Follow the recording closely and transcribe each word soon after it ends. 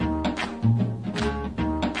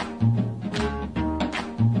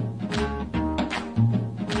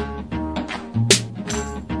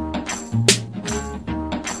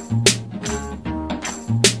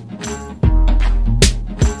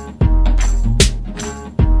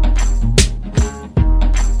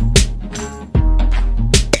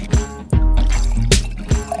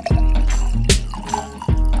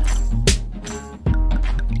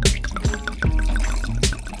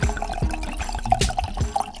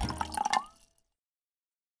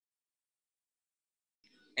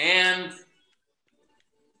And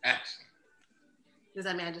action. Does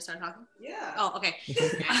that mean I just start talking? Yeah. Oh, okay.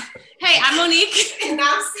 Hey, I'm Monique. And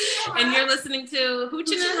I'm Sierra. And you're listening to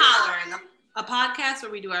Hoochin' and Hollering, a podcast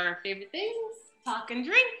where we do our favorite things, talk and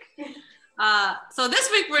drink. So this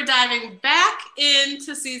week we're diving back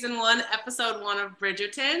into season 1, episode 1 of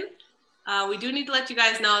Bridgerton. We do need to let you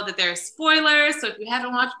guys know that there's spoilers. So if you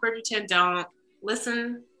haven't watched Bridgerton, don't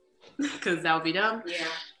listen because that would be dumb. Yeah.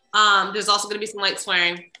 There's also going to be some light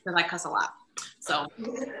swearing because I cuss a lot. So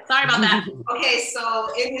sorry about that. Okay, so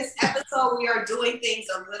in this episode, we are doing things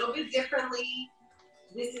a little bit differently.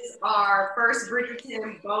 This is our first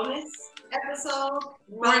Bridgerton bonus episode.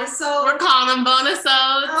 We're calling them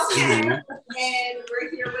bonusodes. Okay. And we're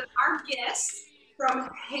here with our guest from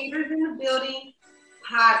Haters in the Building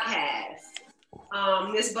podcast.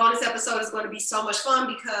 This bonus episode is going to be so much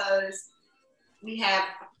fun because we have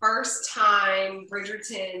first-time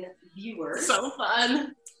Bridgerton viewers. So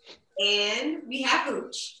fun. And we have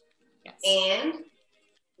Hooch. Yes. And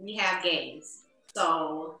we have games.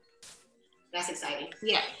 So that's exciting.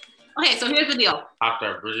 Yeah. Okay, so here's the deal. Popped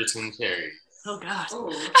our Bridgerton cherry. Oh, God.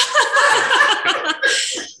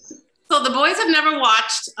 So the boys have never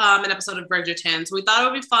watched an episode of Bridgerton, so we thought it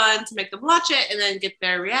would be fun to make them watch it and then get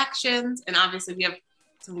their reactions. And obviously we have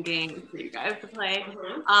some games for you guys to play.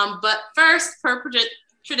 Mm-hmm. But first, per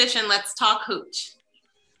tradition, let's talk Hooch.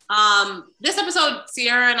 This episode,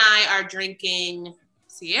 Sierra and I are drinking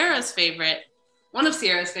one of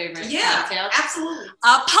Sierra's favorite cocktails. Absolutely.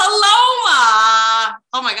 A Paloma.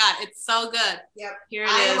 Oh my God, it's so good. Yep. Here it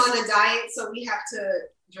I is. am on a diet, so we have to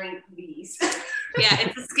drink these. Yeah,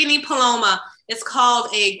 it's a skinny Paloma. It's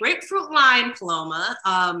called a grapefruit lime Paloma.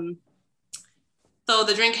 So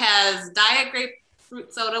the drink has diet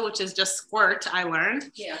grapefruit soda, which is just squirt, I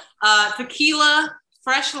learned. Yeah. Tequila,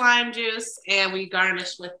 fresh lime juice, and we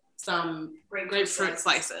garnished with some grapefruit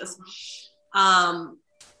slices.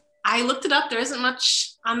 I looked it up. There isn't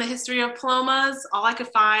much on the history of Palomas. All I could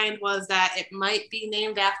find was that it might be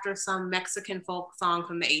named after some Mexican folk song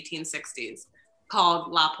from the 1860s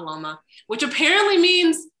called La Paloma, which apparently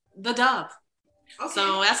means the dove. Okay.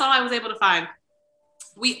 So that's all I was able to find.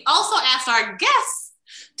 We also asked our guests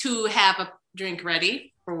to have a drink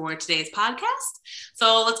ready for today's podcast.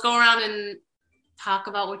 So let's go around and talk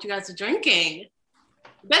about what you guys are drinking.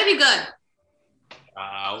 Better be good.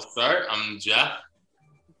 I'll start. I'm Jeff.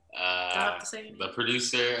 The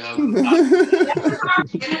producer of our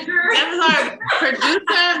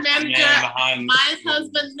producer, manager, my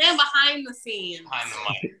husband, man behind the scenes. Behind the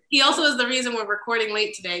mic. He also is the reason we're recording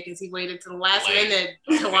late today because he waited till the last minute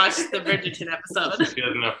to watch the Bridgerton episode. He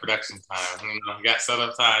has enough production time. You got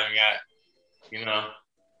setup time.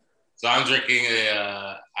 So I'm drinking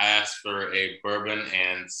I asked for a bourbon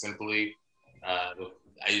and Simply.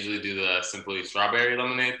 I usually do the Simply strawberry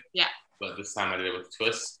lemonade. Yeah. But this time I did it with a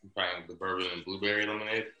twist. I'm trying the bourbon and blueberry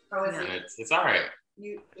lemonade. Oh, and it's all right.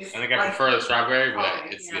 I think I prefer the strawberry,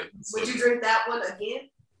 but it's good. Would you drink that one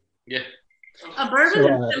again? Yeah. A bourbon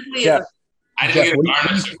and Simply is I didn't get a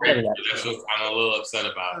garnish. That's what I'm a little upset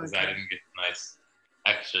about because I didn't get a nice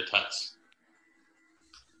extra touch.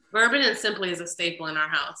 Bourbon and Simply is a staple in our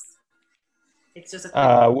house. It's just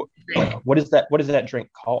a what is that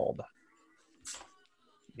drink called?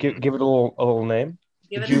 Give it a little name.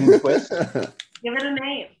 Give it a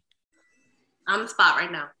name. On the spot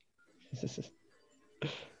right now.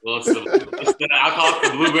 Well, I'll call it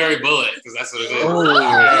the blueberry bullet because that's what it is.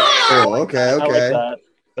 Okay. I like that.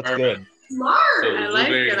 That's good. Smart. So I like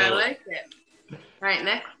it. All right,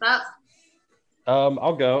 next up.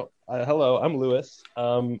 I'll go. Hello, I'm Lewis.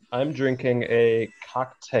 I'm drinking a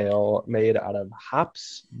cocktail made out of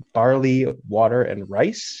hops, barley, water, and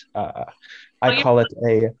rice. I call it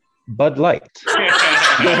a Bud Light.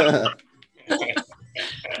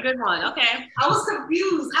 Good one. Okay. I was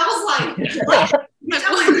confused. I was like,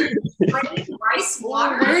 rice,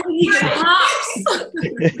 water, hops.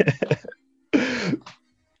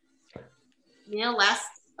 Neil, last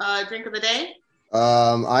drink of the day?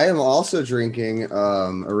 I am also drinking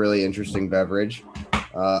a really interesting beverage.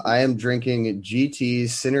 I am drinking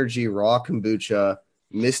GT's Synergy Raw Kombucha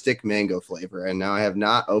Mystic Mango flavor, and now I have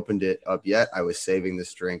not opened it up yet. I was saving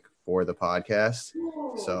this drink for the podcast,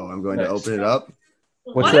 so I'm going to open it up.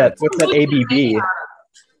 What's that ABV?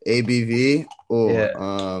 ABV?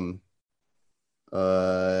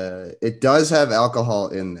 It does have alcohol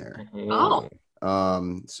in there.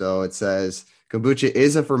 So it says kombucha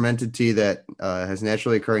is a fermented tea that has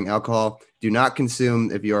naturally occurring alcohol. Do not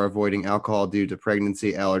consume if you are avoiding alcohol due to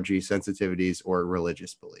pregnancy, allergy, sensitivities, or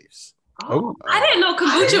religious beliefs. I didn't know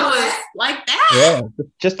kombucha was like that. Yeah,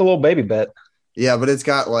 just a little baby bit. Yeah, but it's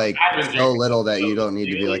got like I've been so drinking little that you don't need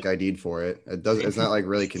to be daily. like ID'd for it. It's not like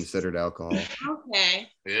really considered alcohol. Okay.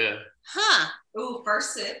 Yeah. Huh. Ooh,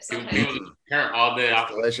 first sip. People Okay. turn all day off.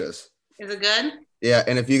 Delicious. Is it good? Yeah,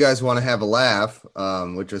 and if you guys want to have a laugh,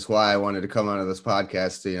 which is why I wanted to come onto this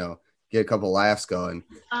podcast to, get a couple laughs going,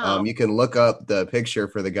 Oh. you can look up the picture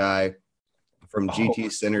for the guy from GT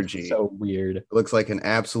Synergy. So weird. It looks like an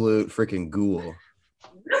absolute freaking ghoul.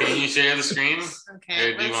 Can you share the screen?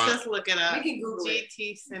 Okay, Or do you let's want- just look it up. We can Google it.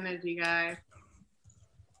 GT Synergy guy.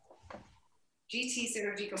 GT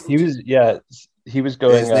Synergy Kombucha. He was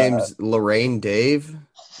going. His name's Lorraine Dave.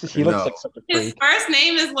 He looks no. like such a His freak. first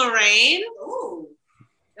name is Lorraine. Ooh.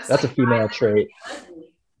 That's a female trait.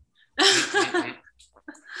 Mhm.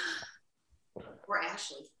 Or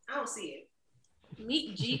Ashley. I don't see it.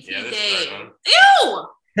 Meet GT Yeah, this is Dave. right one. Ew!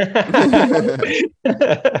 Another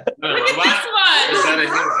Look at robot? Or is that a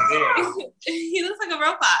human? this one. He looks like a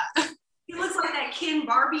robot. He looks like that Ken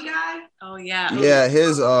Barbie guy. Oh yeah. Yeah,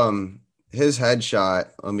 his headshot.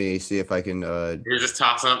 Let me see if I can. You're just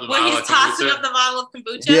tossing up the When bottle he's of tossing kombucha? up the bottle of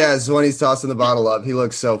kombucha. Yeah, it's when he's tossing the bottle up. He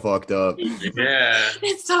looks so fucked up. Yeah.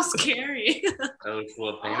 It's so scary. That looks a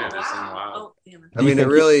little painted or something wild. Oh damn it. I mean, it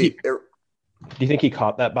really. Do you think he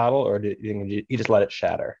caught that bottle, or did you think he just let it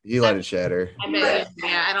shatter? He let it shatter. I bet.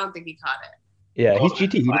 Yeah, I don't think he caught it. Yeah, he's Oh,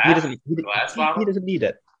 GT. He glass? doesn't. Glass bottle? He doesn't need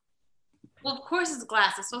it. Well, of course it's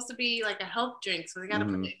glass. It's supposed to be like a health drink, so they gotta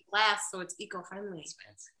put Mhm. it in glass so it's eco-friendly.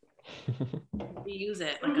 We use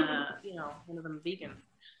it like one of them vegan.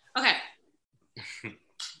 Okay.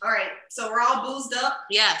 All right. So we're all boozed up.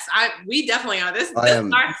 Yes, we definitely are. This I is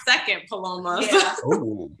am- our second Palomas. Yeah.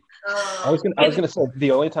 Oh, I was gonna say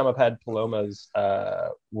the only time I've had Palomas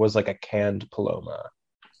was like a canned Paloma,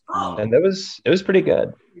 Oh. and it was pretty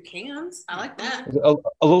good. Cans. I like that. It was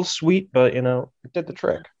a little sweet, but it did the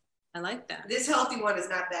trick. I like that. This healthy one is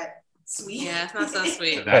not that sweet. Yeah, it's not so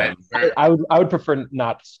sweet. That- I would prefer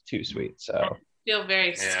not too sweet. So Feel very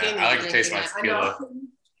Yeah, skinny. I like to taste drinking my that. I tequila. know.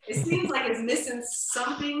 It seems like it's missing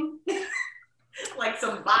something, like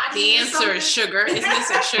some body. The or answer is something. sugar. It's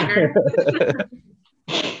missing sugar.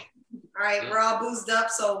 All right, we're all boozed up,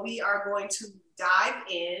 so we are going to dive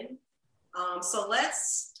in. So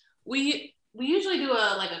let's, We usually do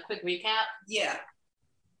a quick recap, yeah,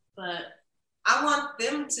 but I want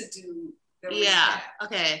them to do the yeah.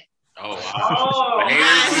 Okay. Oh, wow. Oh, the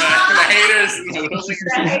haters.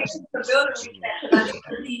 The building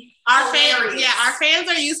recap. Our fans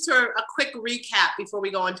are used to a quick recap before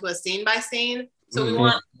we go into a scene by scene. So we Mhm.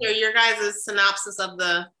 want to hear your guys' synopsis of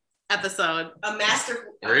the episode. A master.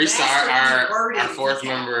 Marisa, our wording fourth recap.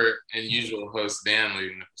 member and usual host, Dan,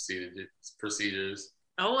 leading the procedures.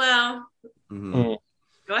 Oh well. Mhm.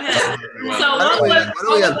 Go ahead. Well, So Why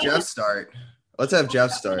don't we have Jeff start? Let's have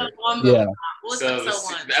Jeff start. yeah, What's So episode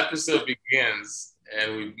one? the episode begins,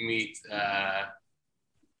 and we meet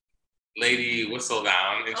Lady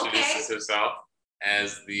Whistledown introduces herself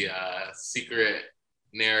as the secret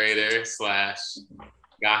narrator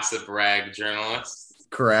 / gossip rag journalist.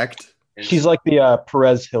 Correct. And she's like the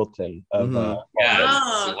Perez Hilton of. Mhm. yes.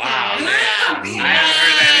 Oh, okay. Wow, Yeah. man. I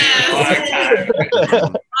haven't heard that name in a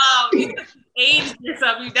long time. Oh, you aged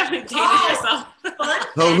yourself. You definitely dated yourself.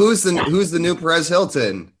 So who's the new Perez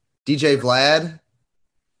Hilton? DJ Vlad?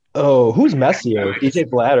 Oh, who's messier, DJ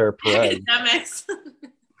Vlad or Perez? That makes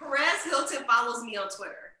Perez Hilton follows me on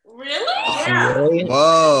Twitter. really. Yeah. Really?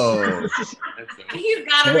 Whoa. That's He's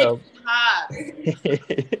got to No. reach the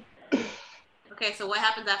top. Okay, so what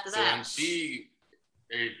happens after So when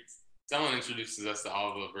that? someone introduces us to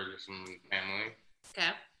all the Ferguson family, Okay.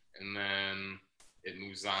 and then it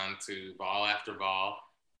moves on to ball after ball,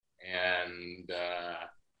 and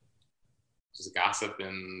just gossip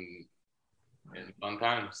and fun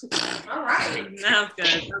times. All right. That's good.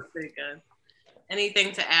 That's pretty good.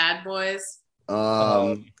 Anything to add, boys?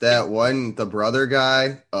 That one, the brother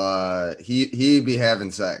guy, he be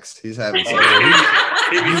having sex. He's having sex.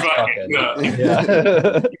 He'd be fucking up.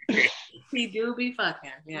 Yeah. He do be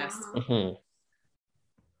fucking. Yes. Mhm.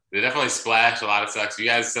 They definitely splash a lot of sex. You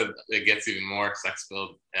guys said it gets even more sex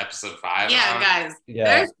filled episode 5. Yeah, guys.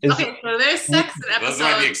 Yeah. So there's sex in Those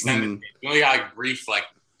might be episode. extended. We only got like brief, like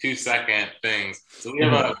 2-second things. So we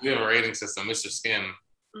have a rating system. Mr. Skim.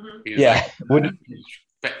 Mhm. He's Yeah. like, a huge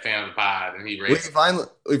fan of the pod, and he we rates.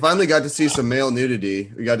 finally got to see some male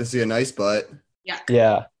nudity. We got to see a nice butt.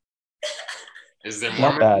 Yeah. Is there Not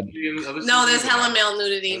more bad. nudity in the other No, there's seasons? hella male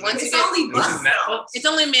nudity. Once you It's get, only This is butts. Netflix? it's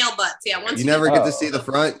only male butts. Yeah. Once You never get to Oh. see the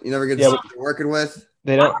front. You never get to Yeah, see what you're working with.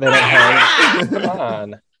 They don't my have. God. Come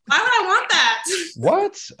on. Why would I want that?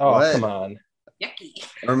 What? Oh, What? come on. Yucky.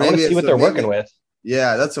 Or I want to see it's what they're maybe- working with.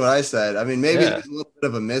 Yeah, that's what I said. I mean, maybe Yeah. there's a little bit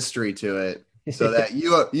of a mystery to it. so that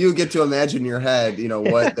you get to imagine in your head,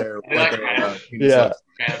 what their yeah.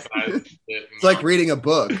 It's like reading a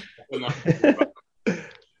book.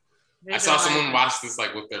 I saw someone watch this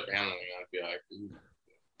like with their family, and I'd be like, ooh.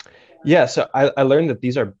 Yeah, so I learned that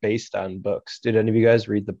these are based on books. Did any of you guys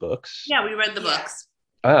read the books? Yeah, we read the books.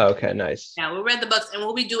 Oh, okay, nice. Yeah, we read the books, and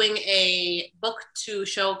we'll be doing a book to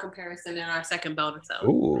show comparison in our second bonus episode.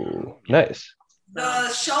 Ooh, nice.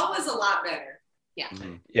 The show is a lot better. Yeah.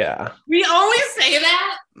 Yeah. We always say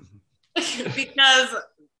that because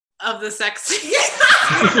of the sex scene.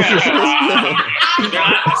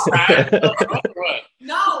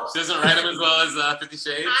 No. She doesn't write them as well as 50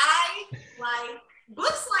 Shades? I like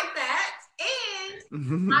books like that,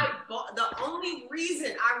 and the only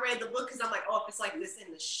reason I read the book is I'm like, if it's like this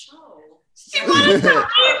in the show. She wanted to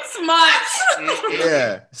read smut.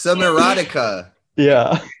 Yeah, some erotica.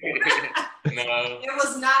 Yeah. No. It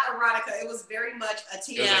was not erotica. It was very much a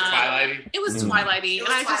teen. It was like Twilight-y? It was Twilight-y. It was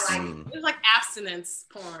Twilight-y. It was like abstinence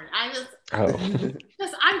porn. I get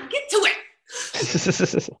to it.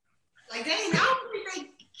 Like, dang, I don't think they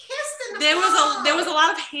kissed in the There was a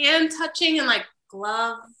lot of hand touching and like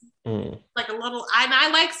glove. Like a little, I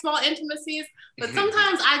like small intimacies, but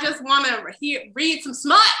sometimes I just want to read some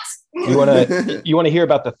smut. You want to hear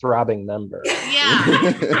about the throbbing member? Yeah.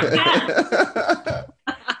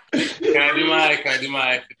 Can I do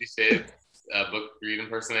my 50 Shades book read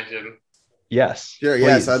impersonation? Yes. Sure. Please.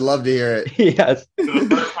 Yes, I'd love to hear it. Yes. So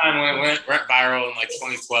the first time when it went viral in like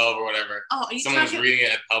 2012 or whatever, someone was reading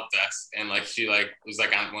it at help desk, and like she was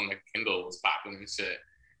like on when the Kindle was popping and shit,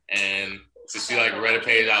 and so she like read a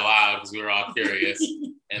page out loud because we were all curious,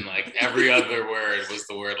 and like every other word was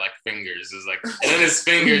the word like fingers. It was like, and then his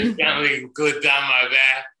fingers kind of like good down my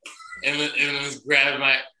back, and then was grabbed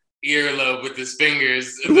my earlobe with his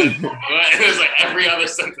fingers, and then it was like every other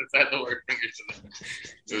sentence had the word fingers in it.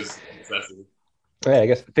 It was excessive. Yeah, I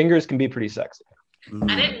guess fingers can be pretty sexy.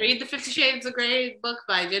 I didn't read the 50 Shades of Grey book,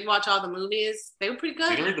 but I did watch all the movies. They were pretty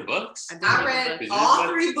good. You didn't read the books? I read all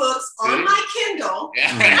 3 books on my Kindle.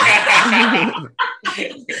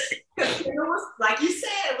 Because Kindle was, like you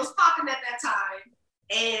said, it was popping at that time.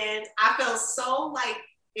 And I felt so like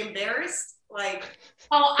embarrassed. Like,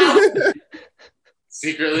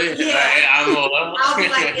 secretly? Yeah. I'll be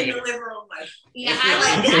like in the living room, like,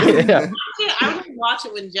 I would watch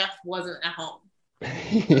it when Jeff wasn't at home. I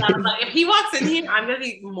was like, if he walks in here, I'm gonna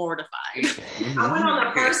be mortified. I went on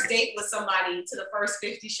the first date with somebody to the first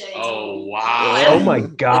 50 Shades. Oh wow! Oh my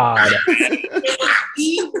god! It was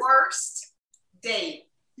the worst date.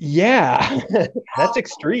 Yeah, that's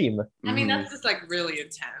extreme. I mean, that's just like really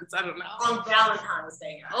intense. I don't know. On Valentine's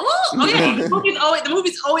Day. Oh yeah, the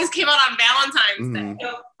movies always came out on Valentine's Day.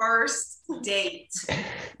 The first date.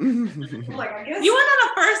 Like, I guess you went on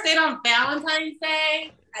a first date on Valentine's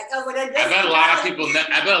Day. I was like, I bet a lot of people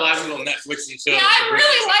Netflix and chill. Yeah, I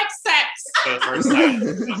really like sex. For the first time.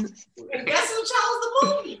 And guess who chose the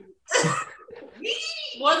movie? Me.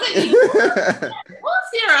 Was it you? We'll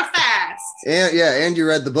see her fast. And you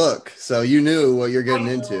read the book, so you knew what you're getting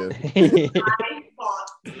into.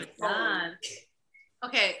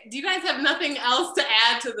 Okay, do you guys have nothing else to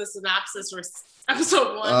add to the synopsis for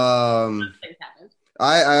episode 1?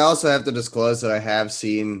 I also have to disclose that I have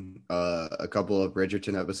seen a couple of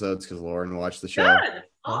Bridgerton episodes because Lauren watched the show. Good.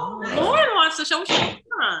 Lauren watched the show. What's she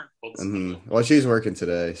on? Well, she's working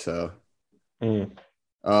today, so.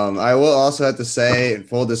 I will also have to say, in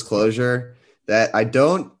full disclosure, that I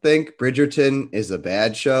don't think Bridgerton is a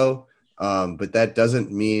bad show, but that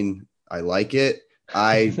doesn't mean I like it.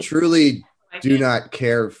 I truly do not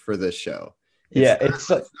care for this show. It's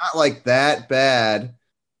not like that bad.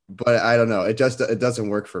 But I don't know. It doesn't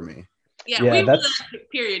work for me. Yeah, that's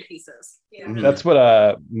period pieces. Yeah. That's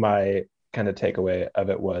what my kind of takeaway of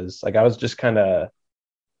it was. Like I was just kind of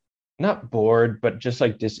not bored, but just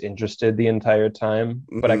like disinterested the entire time.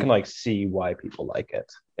 But I can like see why people like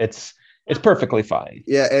it. It's perfectly fine.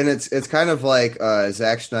 Yeah, and it's kind of like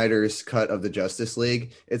Zack Snyder's cut of the Justice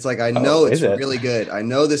League. It's like I know it's really good. I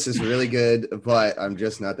know this is really good, but I'm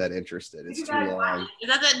just not that interested. It's too long. Is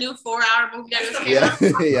that new 4-hour movie that just came out?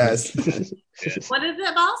 Yes. What is it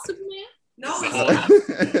about, Superman? No,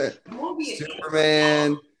 movie.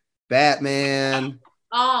 Superman, Batman.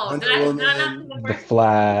 Wonder Woman, The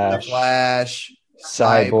Flash,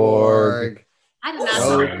 Cyborg. I did not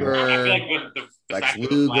Joker. Lex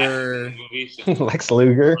Luger. Lex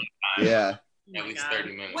Luger. Yeah. At least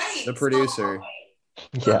 30 minutes. Wait, the producer.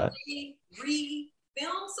 Yeah.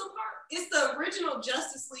 Re-film some part. It's the original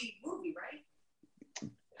Justice League movie, right?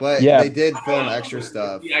 But they did film extra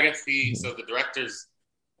stuff. I guess the director's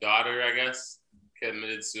daughter,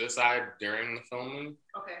 committed suicide during the filming.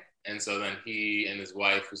 Okay. And so then he and his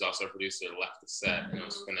wife, who's also a producer, left the set, and it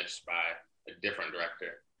was finished by a different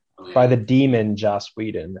director. By the demon Joss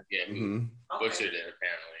Whedon. Yeah, who butchered it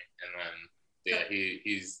apparently, and then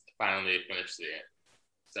he's finally finished it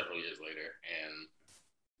several years later, and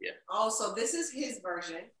yeah. Oh, so this is his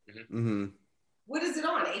version. Mm-hmm. What is it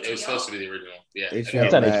on? HBO? It was supposed to be the original. Yeah, HBO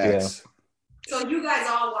It's on Max. HBO. So you guys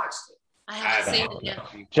all watched it. I haven't seen it yet.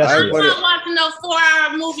 Jesse, I'm not watching no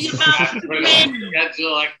 4-hour movie about Superman.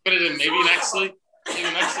 Put it in maybe next week. That's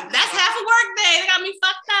half a work day. They got me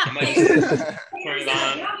fucked up. I might turn it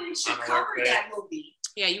on. You should on a cover work day. that movie.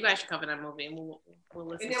 Yeah, you guys should cover that movie, and we'll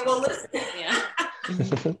listen. And then we'll listen. Yeah.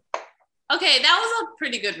 Okay, that was a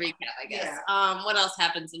pretty good recap, I guess. Yeah. What else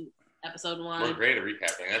happens in episode 1? We're great at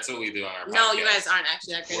recapping. That's what we do on our podcast. No, you guys aren't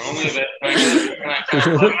actually that great.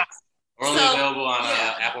 We're only available on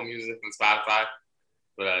Apple Music and Spotify.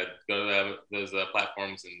 But go to those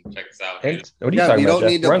platforms and check us out. What are you talking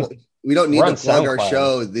about, We don't need to plug our SoundCloud.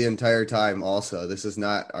 show the entire time. Also, this is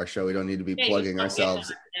not our show. We don't need to be plugging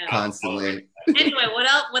ourselves constantly. Anyway, what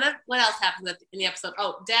else happens in the episode?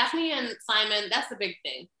 Oh, Daphne and Simon. That's the big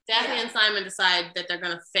thing. Daphne and Simon decide that they're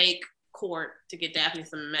gonna fake court to get Daphne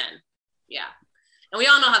some men. Yeah, and we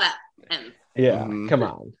all know how that ends. Yeah, come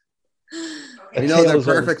on. Okay. You know they're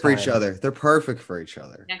perfect for each other. They're perfect for each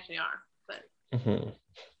other. They actually are, but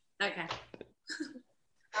okay.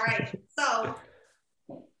 All right. So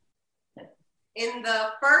in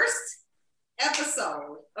the first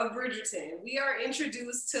episode of Bridgerton, we are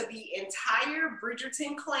introduced to the entire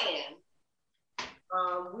Bridgerton clan.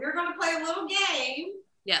 We're going to play a little game.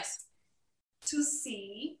 Yes. To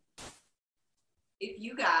see if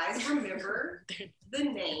you guys remember the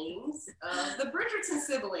names of the Bridgerton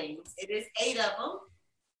siblings. It is 8 of them.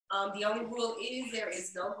 The only rule is there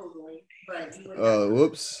is no Googling. But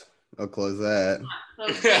whoops. I'll close that.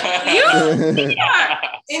 And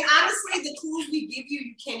honestly, the clues we give you,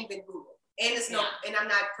 you can't even Google. And it's and I'm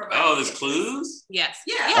not providing. Oh, there's clues? Yes.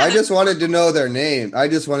 Yeah. I just wanted to know their name. I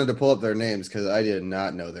just wanted to pull up their names because I did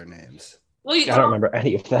not know their names. Well, I don't remember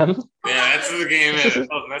any of them. Yeah, that's what the game is.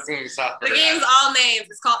 That's gonna be soft. The game's all names.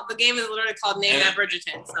 The game is literally called Name That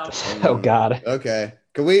Bridgerton. So. Oh God. Okay.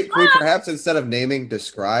 Can we perhaps instead of naming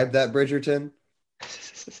describe that Bridgerton?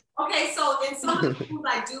 Okay, so in some of the clues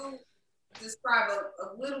I do describe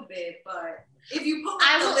a little bit, but if you pull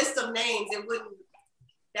up the list of names,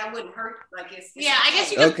 that wouldn't hurt. Like it's I guess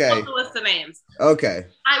you can pull up the list of names. Okay.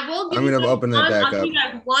 I will give I'm gonna open it back I'll up. give you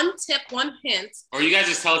guys one tip, one hint. Or you guys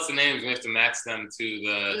just tell us the names and we have to match them to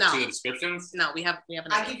the descriptions? No, we have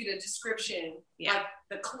I give you the description, like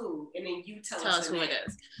the clue, and then you tell us who it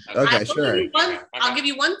is. Okay, sure. I'll give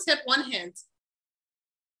you one tip, one hint.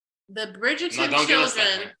 The Bridgerton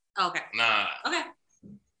children. Okay. Nah. Okay.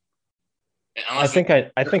 I think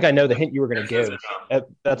I know the hint you were going to give.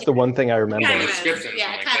 That's the one thing I remember. Yeah,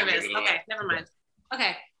 it kind of is. Okay, never mind.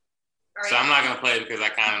 Okay. So I'm not going to play it because I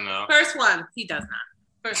kind of know. First one, he does not.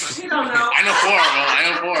 First one. You don't know. I know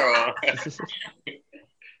four of them.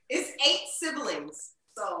 It's 8 siblings,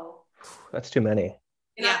 so. That's too many.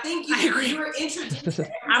 And I think you were introduced.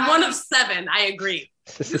 I'm one of 7. I agree.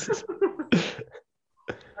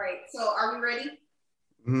 All right, so are we ready?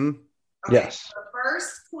 Mm-hmm. Okay, yes. So the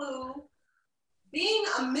first clue. Being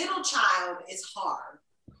a middle child is hard,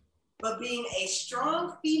 but being a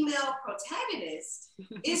strong female protagonist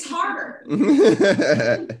is harder. In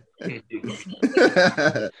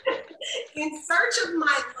search of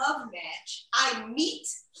my love match, I meet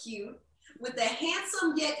cute with a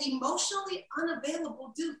handsome yet emotionally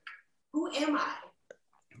unavailable Duke. Who am I?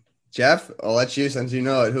 Jeff, I'll let you since you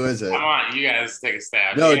know it. Who is it? Come on, you guys take a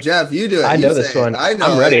stab. No, Jeff, you do it. I know this one. I know.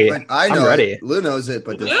 I'm ready. I know. I'm ready. Lou knows it,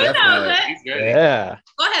 but does Lou Jeff knows know it. He's ready. Yeah.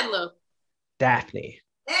 Go ahead, Lou. Daphne.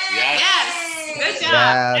 Yes. Good job.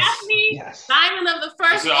 Yes. Daphne, Yes. Simon of the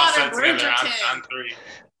First All Water, set together. Bridgerton. I'm 3.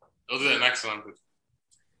 We'll do the next one. All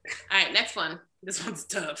right, next one. This one's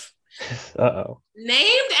tough. Uh-oh.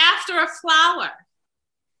 Named after a flower.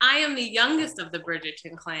 I am the youngest of the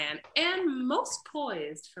Bridgerton clan and most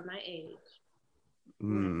poised for my age.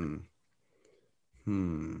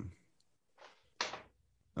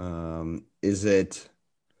 Is it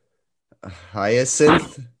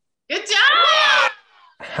Hyacinth? Good job!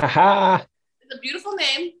 Haha. It's a beautiful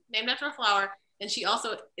name, named after a flower. And she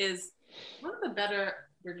also is one of the better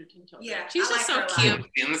Bridgerton children. Yeah, she's I just like so her a lot. cute.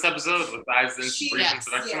 In this episode, besides this brief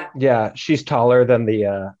introduction. Yeah. Yeah, she's taller than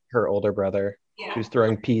the her older brother Yeah. who's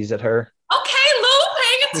throwing peas at her. Okay, Lou,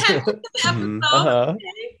 paying attention to the episode. Uh-huh.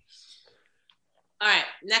 Okay. All right,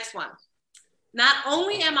 next one. Not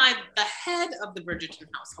only am I the head of the Bridgerton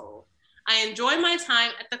household, I enjoy my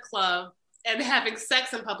time at the club and having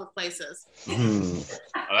sex in public places. Oh,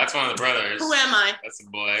 that's one of the brothers. Who am I? That's a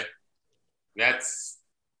boy. That's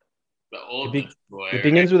the oldest boy. It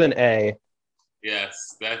begins with an A.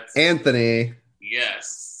 Yes, that's Anthony.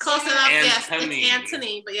 Yes. Close enough. Yes, Anthony. it's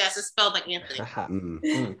Anthony, but yes, it's spelled like Anthony.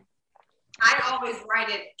 I always write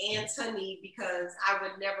it Anthony because I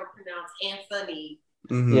would never pronounce Anthony.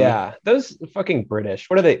 Mm-hmm. Yeah, those fucking British.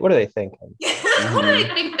 What are they thinking? What do they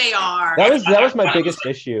think they are? That was my biggest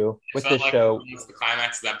issue with this show. It's the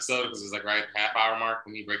climax of the episode because it's like right half-hour mark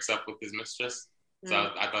when he breaks up with his mistress. So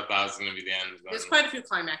I thought that was going to be the end. There's quite a few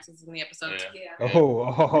climaxes in the episode. Yeah.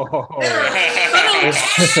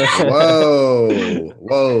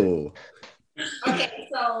 Whoa. Okay,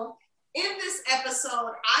 so in this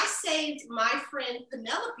episode, I saved my friend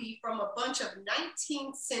Penelope from a bunch of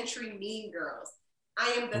 19th century mean girls.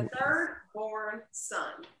 I am the third born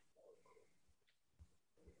son.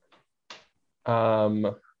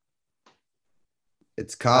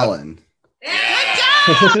 It's Colin.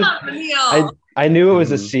 Good job, Neil. I knew it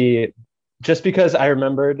was a C just because I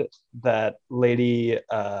remembered that lady,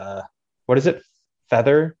 what is it?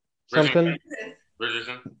 Feather something?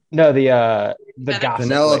 Bridgerton? No, the gossip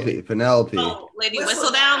Penelope. Oh, Lady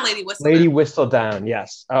Whistledown. Lady Whistledown,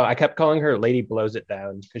 yes. Oh, I kept calling her Lady Blows It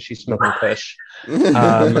Down because she's smoking kush.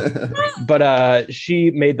 But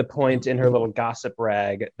she made the point in her little gossip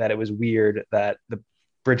rag that it was weird that the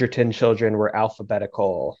Bridgerton children were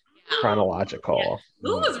alphabetical, chronological.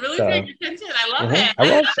 Lou was really paying attention. I love it.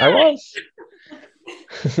 I was.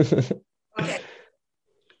 Okay.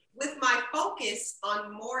 With my focus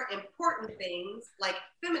on more important things like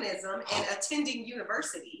feminism and attending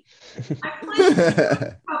university, I plan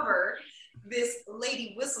to cover this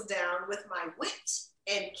Lady Whistledown with my wit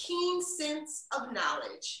and keen sense of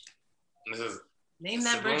knowledge. Name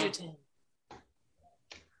that Bridgerton.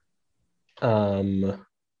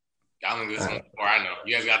 I don't think this one's before I know.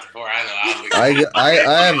 You guys got the before I know.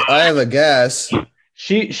 I have a guess.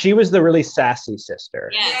 She was the really sassy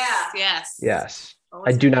sister. Yes.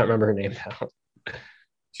 I do not remember her name now.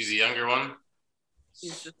 She's a younger one.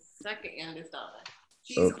 She's the second youngest daughter.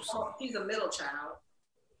 She's a middle child.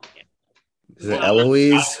 Is it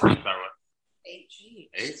Eloise? 8.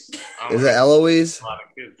 Is it Eloise?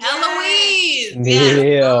 Eloise.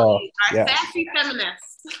 Neil. Our sassy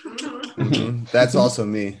feminist. Mm-hmm. That's also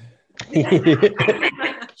me.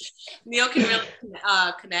 Neil can really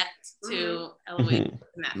connect to Eloise.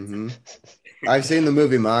 Mm-hmm. I've seen the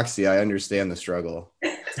movie Moxie. I understand the struggle.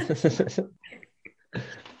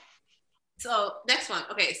 So next one.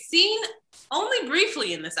 Okay, seen only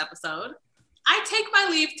briefly in this episode. I take my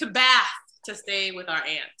leave to Bath to stay with our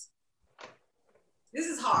aunt. This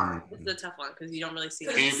is hard. This is a tough one because you don't really see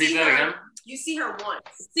her. Can you repeat that again? You see her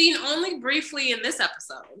once. Seen only briefly in this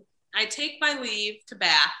episode. I take my leave to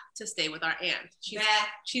Bath to stay with our aunt.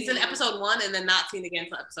 She's in episode 1 and then not seen again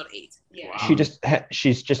until episode 8. Yeah. Wow.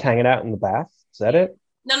 She's just hanging out in the bath. Is that it?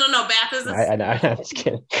 No. Bath is. I know. I'm just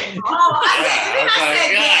kidding.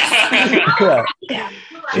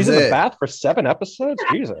 She's in the bath for 7 episodes.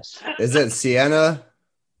 Jesus. Is it Sienna?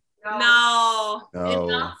 No.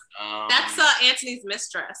 No. That's Anthony's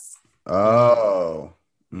mistress. Oh.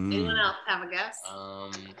 Anyone else have a guess?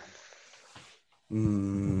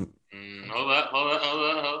 Hold up.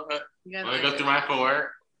 Let me go through my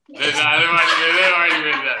 4.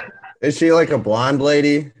 That. Is she like a blonde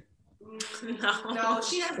lady? No,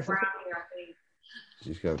 she has brown hair, I think.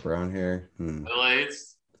 She's got brown hair. Middle age.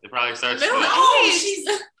 It probably starts. She's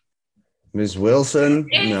Miss Wilson?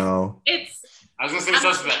 No. I was gonna say it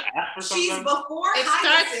starts with an F or something. She's before It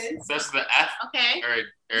starts with an F. Okay.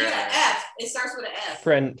 F. It starts with an F.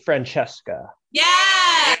 Francesca. Yeah.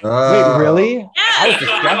 Wait, really?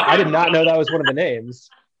 Yeah. I did not know that was one of the names.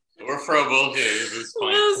 We're Froebel here at this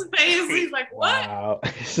point. Will's face, he's like, what? Wow.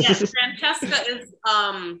 Yes, Francesca is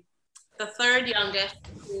the third youngest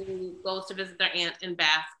who goes to visit their aunt in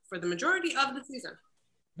Bath for the majority of the season.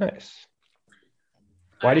 Nice.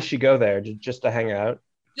 Why did she go there? Just to hang out?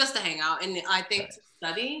 Just to hang out, and I think to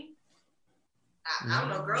study. I don't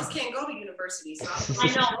know. Girls can't go to university, so I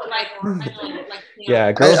know, but like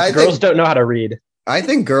yeah, girls don't know how to read. I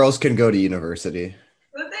think girls can go to university.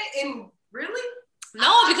 Could they? Really?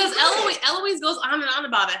 No, because Eloise goes on and on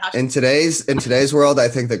about it. In today's world, I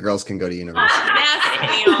think that girls can go to university.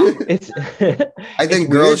 I think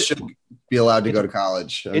girls should be allowed to go to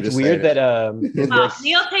college. It's weird that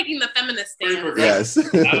Neil taking the feminist Yes. stance.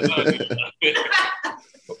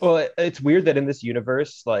 Well, it's weird that in this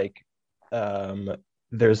universe, like,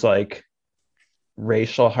 there's like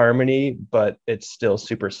racial harmony, but it's still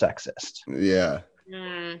super sexist. Yeah.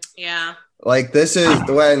 Yeah. Like this is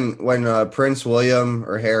when Prince William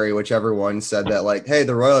or Harry, whichever one, said that like, hey,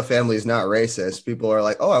 the royal family is not racist. People are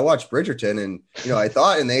like, oh, I watched Bridgerton, and I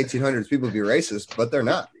thought in the 1800s people would be racist, but they're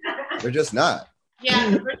not. They're just not. Yeah,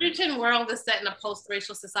 the Bridgerton world is set in a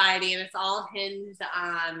post-racial society, and it's all hinged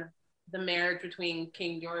on the marriage between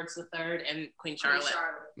King George III and Queen Charlotte.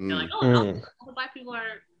 They're like, oh, all the black people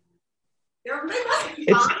are.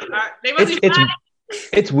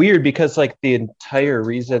 It's weird because like the entire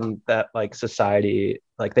reason that like society,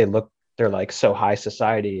 like they're like so high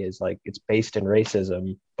society is like it's based in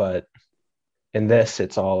racism, but in this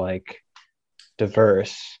it's all like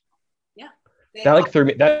diverse. Yeah, that threw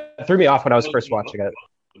me off when I was first watching it.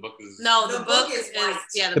 The book is the book is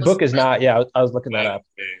the book is not. Yeah, I was looking that up.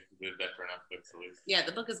 Yeah,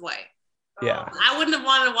 the book is white. Yeah, I wouldn't have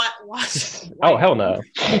wanted to watch. Oh hell no.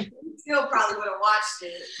 Still probably would have watched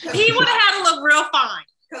it. He would have had to look real fine.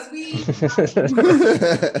 Because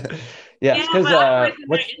because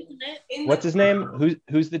what's his name?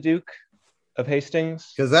 Who's the Duke of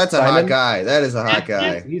Hastings? Because that's a hot guy. That is a hot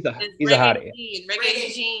guy. He's a hottie.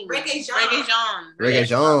 Reggae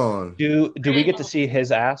Jean. Do we get to see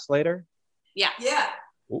his ass later? Yeah.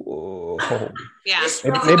 Ooh. Yeah.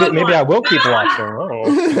 Maybe I will keep watching. Oh.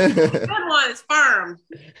 Good one is firm.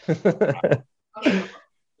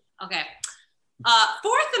 Okay.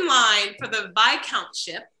 Fourth in line for the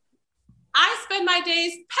Viscountship, I spend my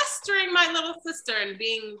days pestering my little sister and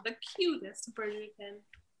being the cutest Bridgerton.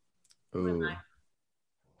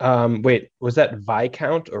 Ooh. Wait, was that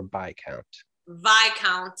Viscount or Viscount?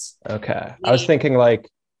 Viscount. Okay. I was thinking like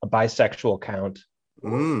a bisexual count.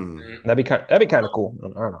 That'd be kind of cool. I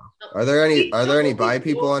don't know. Are there any bi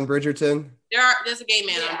people on Bridgerton? There's a gay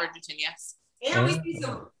man on Bridgerton, yes. And we see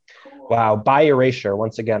some Wow, bi erasure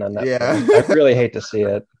once again on that. Yeah. I really hate to see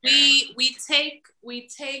it.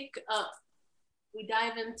 We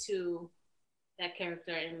dive into that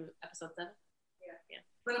character in episode 7. Yeah.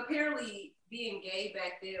 But apparently being gay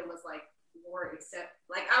back then was like more accept.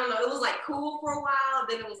 Like I don't know, it was like cool for a while,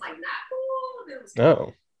 then it was like not cool, then it was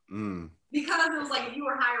cool. Because it was like if you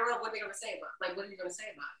were higher up, what are they gonna say about? Like what are you gonna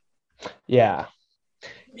say about it? Yeah.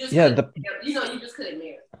 You just couldn't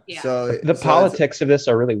marry. Yeah. So the politics of this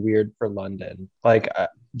are really weird for London. Like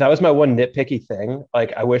that was my one nitpicky thing.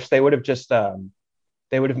 Like I wish they would have just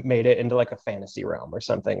they would have made it into like a fantasy realm or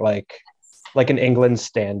something, like an England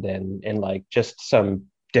stand-in in like just some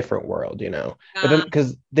different world, But then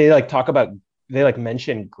because they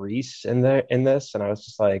mention Greece in this, and I was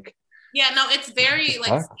just like, yeah, no, it's very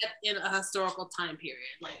like set in a historical time period.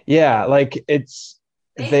 Like yeah, like it's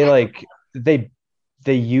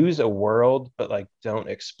they use a world but like don't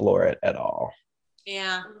explore it at all.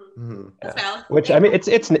 Yeah. Yeah. Which I mean it's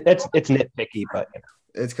nitpicky, but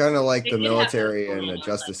it's kind of like the military and the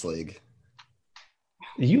Justice League.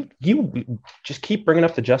 You just keep bringing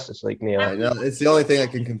up the Justice League, Neil. I know, it's the only thing I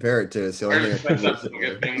can compare it to. It's the only thing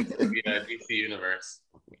good things to be a DC universe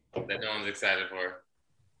that no one's excited for.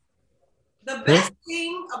 The best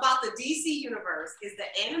thing about the DC universe is the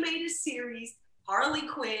animated series Harley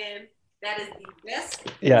Quinn. That is the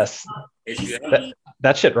best. Yes.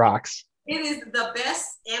 That shit rocks. It is the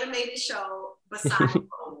best animated show besides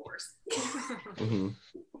Clone Wars.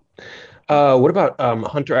 What about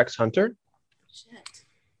Hunter x Hunter? Shit.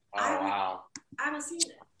 Oh wow. I haven't seen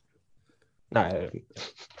it. No.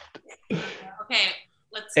 Okay,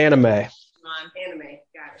 let's anime. Anime.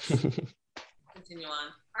 Got it. Continue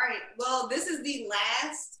on. All right. Well, this is the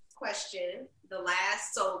last question.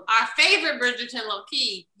 So our favorite Bridgerton, low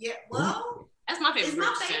key. Yeah. Well, that's my favorite. Is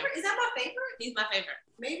that my favorite? He's my favorite.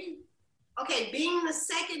 Maybe. Okay. Being the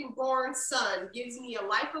second born son gives me a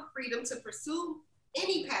life of freedom to pursue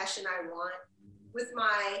any passion I want with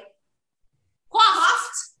my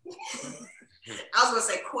coiffed. I was gonna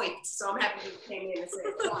say coiffed, so I'm happy you came in and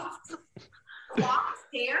said coiffed. Coiffed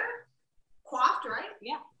hair. Coiffed, right?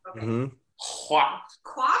 Yeah. Okay.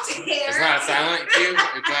 Coiffed hair. It's not a silent cue.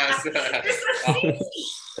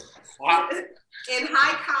 In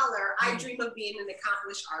high collar, I dream of being an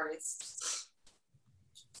accomplished artist.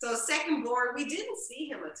 So second born, we didn't see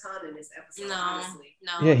him a ton in this episode. Honestly.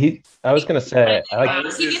 No. Yeah, I was gonna say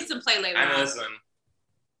he gets to play later. I know this one.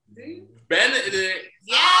 Do you? Benedict.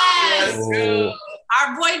 Yes. Oh.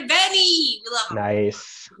 Our boy Benny. We love him.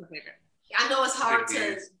 Nice. I know it's hard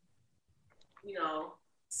to,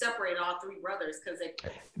 separate all three brothers because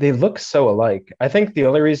they look so alike. I think the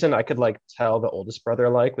only reason I could like tell the oldest brother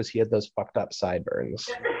alike was he had those fucked up sideburns.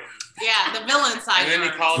 Yeah, the villain sideburns. And then he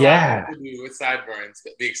called out with sideburns,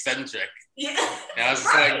 the eccentric. Yeah. And I was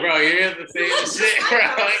just like, bro, you're the same shit, bro.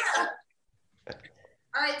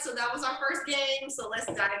 All right, so that was our first game. So let's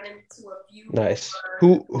dive into a few. Nice.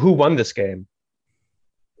 Who won this game?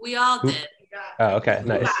 We all did. Oh, okay,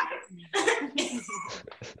 nice. You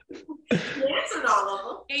answered all of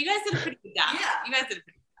them. Yeah, you guys did a pretty good job. Yeah. You guys did a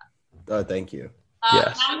pretty good job. Oh, thank you.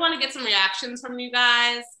 Yes. Now we want to get some reactions from you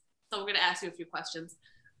guys. So we're going to ask you a few questions.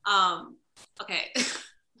 Okay.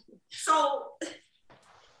 So,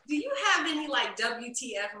 do you have any like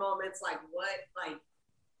WTF moments? Like what? Like,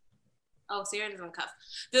 oh, Sierra doesn't cuss.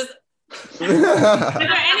 Were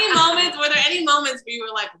there any moments where you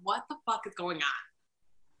were like, what the fuck is going on?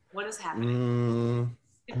 What is happening?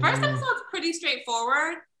 The first episode's pretty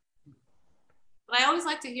straightforward, but I always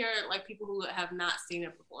like to hear like people who have not seen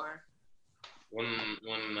it before. When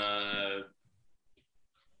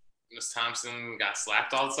Miss Thompson got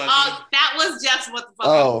slapped all of a sudden. Oh, that was just what the fuck.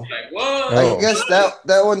 Oh, Like, whoa! I guess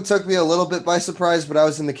that one took me a little bit by surprise, but I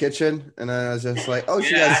was in the kitchen and I was just like, "Oh,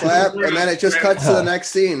 she got slapped," and then it just cuts to the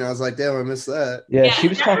next scene. I was like, "Damn, I missed that." Yeah, she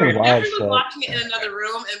was talking wild shit. shit. Was watching it in another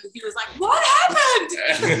room, and he was like, "What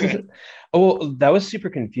happened?" Oh, well, that was super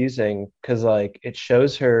confusing because like it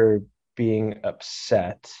shows her being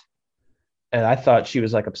upset, and I thought she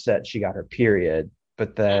was like upset she got her period,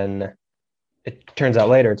 but then it turns out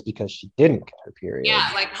later it's because she didn't get her period.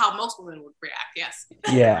 Yeah, like how most women would react. Yes.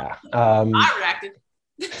 Yeah. I reacted.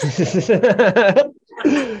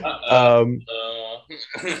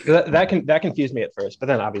 that confused me at first, but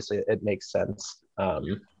then obviously it makes sense.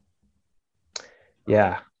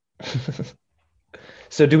 Yeah.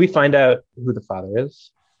 So do we find out who the father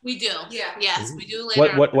is? We do. Yeah. Yes, we do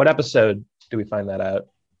later. What episode do we find that out?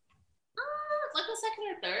 Like the second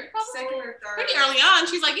or third, probably. Second or third. Pretty early on,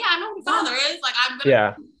 she's like, "Yeah, I know who the father is. Like, I'm gonna.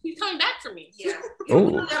 Yeah. He's coming back for me." Yeah.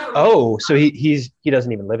 Oh, so he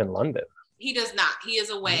doesn't even live in London. He does not. He is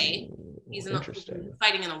away. He's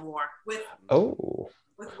fighting in a war with. Oh.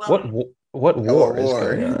 With What war is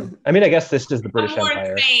going on? I mean, I guess this is the British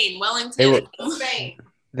Empire. Spain, Wellington, Spain.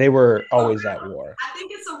 They were always at war. I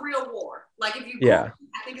think it's a real war. Like if you yeah,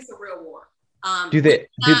 I think it's a real war. Do they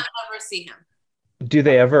not ever see him? Do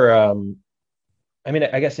they ever? I mean,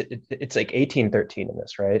 I guess it's like 1813 in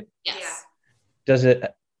this, right? Yes. Yeah.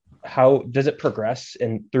 Does it progress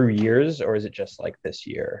through years, or is it just like this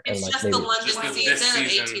year? It's and like just maybe the London season of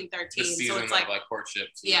 1813. So it's like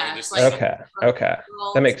courtships. Yeah. Just like okay,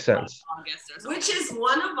 that makes sense. Which is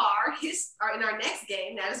one of our in our next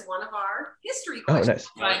game. That is one of our history questions.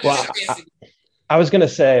 Oh, nice. Well, I was gonna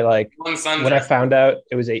say like when I found out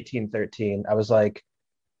it was 1813, I was like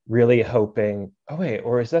really hoping. Oh wait,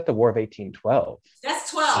 or is that the War of 1812?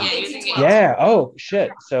 That's 12. Yeah, 1812. Yeah. Oh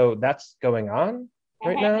shit. So that's going on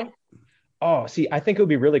right now. Oh, see, I think it would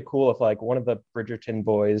be really cool if like one of the Bridgerton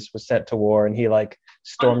boys was sent to war and he like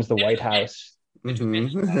storms the White House.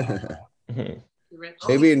 Mm-hmm.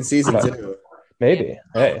 Maybe in season 2. Maybe.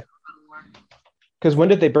 Hey. Because when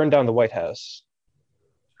did they burn down the White House?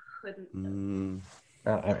 I don't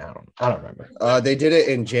remember. They did it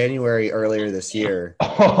in January earlier this year.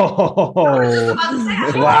 Oh,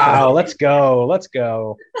 wow! Let's go! That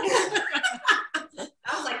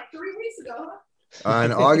was like 3 weeks ago.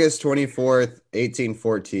 On August 24th,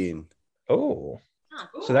 1814. Oh,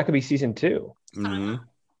 so that could be season 2. Mm-hmm.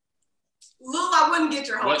 Lou, I wouldn't get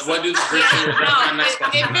your hopes. What do Britain?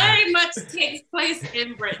 It very much takes place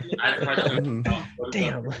in Britain. I have a question.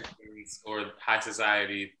 Damn. Or high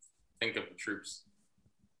society think of the troops?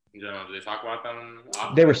 In general, do they talk about them?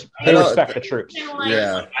 They respect the troops.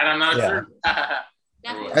 Yeah. I'm not sure.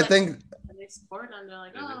 I think they support them. They're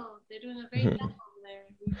like, oh, they're doing a great job over there.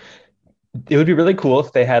 It would be really cool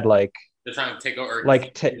if they had like they're trying to take over,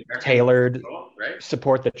 like tailored right?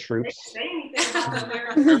 Support the troops. What's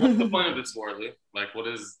the point of this war, Lee? Like, what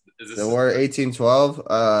is this? The war 1812?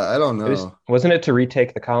 I don't know. Wasn't it to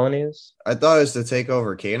retake the colonies? I thought it was to take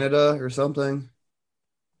over Canada or something.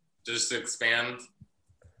 Just to expand.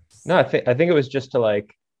 No, I think it was just to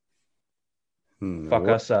like fuck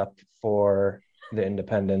us up for the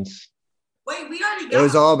independence. Wait, we already got it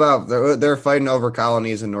was all about they're fighting over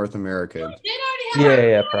colonies in North America.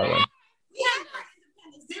 Yeah, probably. We had our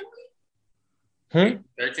independence, didn't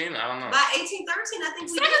we? 13? I don't know. By 1813, I think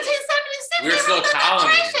we 1776. We were still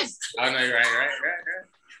colonies. I know, right.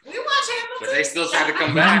 We watch Hamilton. But they still tried to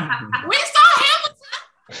come back. We saw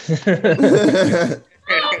Hamilton.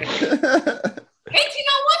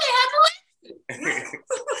 1801, they had the election.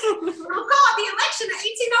 We'll call it the election of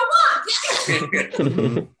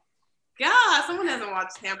 1801. God, someone hasn't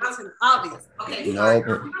watched Hamilton, obviously. Okay,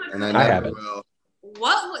 nope. And I haven't.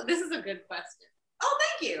 What? This is a good question. Oh,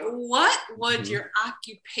 thank you. What would your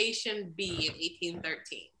occupation be in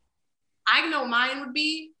 1813? I know mine would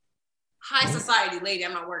be high society lady.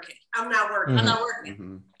 I'm not working. I'm not working. I'm not working.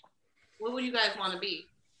 Mm-hmm. What would you guys want to be?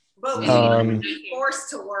 But we be forced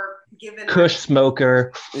to work given Kush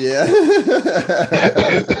smoker. Yeah.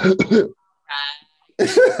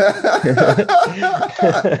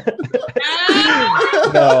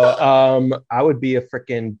 No, I would be a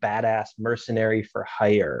freaking badass mercenary for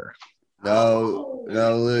hire. No,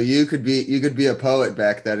 Lou, you could be a poet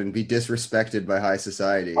back then and be disrespected by high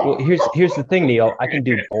society. Well, here's the thing, Neil. I can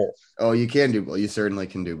do both. Oh, you can do both. You certainly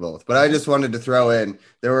can do both. But I just wanted to throw in,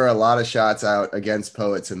 there were a lot of shots out against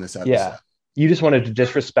poets in this episode. Yeah. You just wanted to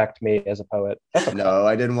disrespect me as a poet. No,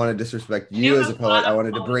 I didn't want to disrespect you as a poet. I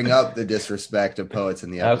wanted to bring up the disrespect of poets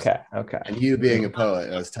in the episode. Okay. And you being a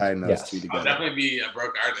poet, I was tying those two together. I'd definitely be a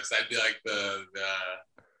broke artist. I'd be like the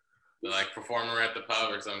like performer at the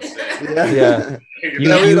pub or something. Yeah.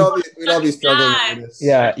 We'd all be struggling with this.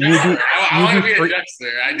 Yeah. I want to be a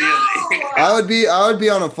jester, ideally. I would be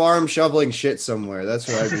on a farm shoveling shit somewhere. That's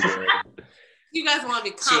what I'd be doing. You guys want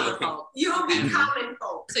to be common folk. You'll be common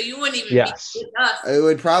folk. So you wouldn't even be with us. It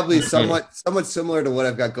would probably somewhat similar to what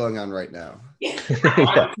I've got going on right now.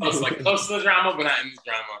 Close to the drama, but not in the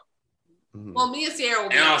drama. Mm-hmm. Well, me and Sierra will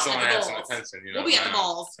be and at also the want to have balls. some attention. We'll be at the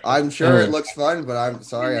balls. I'm sure it looks fun, but I'm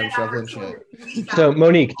sorry, I'm shoveling shit. So,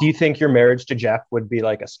 Monique, do you think your marriage to Jeff would be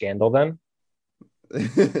like a scandal then?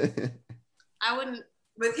 I wouldn't.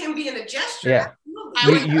 With him being a gesture. Yeah.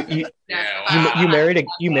 You married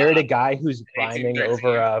a guy who's rhyming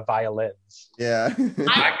over violins. Yeah.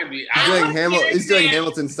 I could be. He's doing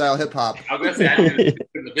Hamilton style hip hop. I was gonna say I did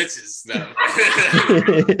the bitches though.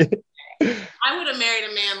 I would have married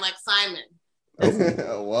a man like Simon.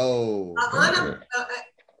 Whoa.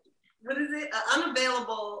 What is it? An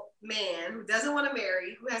unavailable man who doesn't want to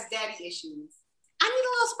marry, who has daddy issues. I need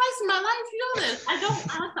a little spice in my life. You know this. I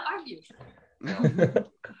like to argue.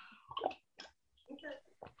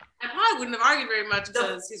 I probably wouldn't have argued very much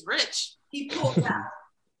because he's rich. He pulled out.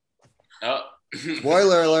 Oh.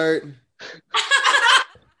 Spoiler alert.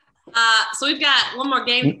 So we've got one more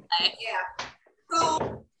game to play. Yeah.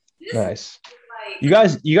 So nice. You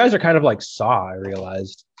guys are kind of like Saw, I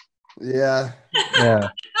realized. Yeah. Yeah.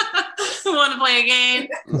 Want to play a game?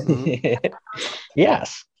 Mm-hmm.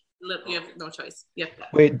 Yes. Look, you have no choice.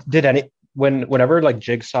 Wait, whenever like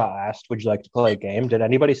Jigsaw asked, would you like to play a game? Did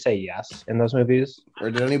anybody say yes in those movies? Or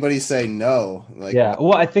did anybody say no? Yeah.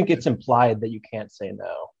 Well, I think it's implied that you can't say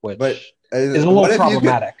no, which is a little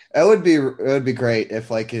problematic. It would be great if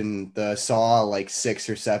like in the Saw like 6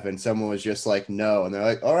 or 7, someone was just like no, and they're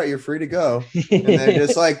like, all right, you're free to go. And they're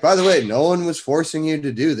just like, by the way, no one was forcing you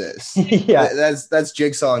to do this. Yeah. That's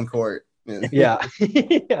Jigsaw in court. Yeah.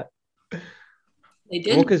 Yeah. They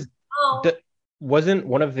did. Well, because wasn't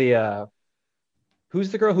one of the who's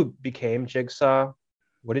the girl who became Jigsaw?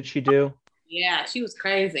 What did she do? Yeah, she was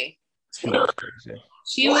crazy. She was crazy.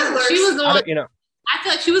 She was the one. I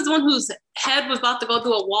feel like she was the one whose head was about to go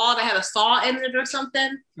through a wall that had a saw in it or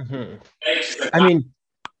something. Mm-hmm. I mean,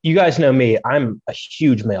 you guys know me. I'm a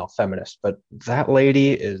huge male feminist, but that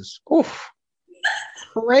lady is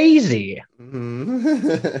crazy.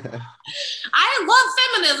 Mm-hmm. I love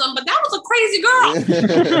feminism, but that was a crazy girl.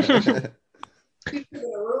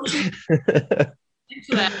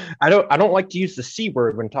 I don't like to use the C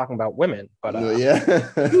word when talking about women, but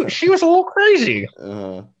yeah, she was a little crazy.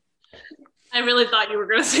 I really thought you were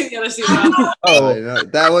going to say the other C word. No,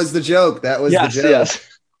 that was the joke. That was the joke. Yes.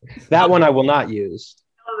 That one I will not use.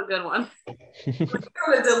 That was a good one. We're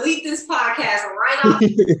going to delete this podcast right off.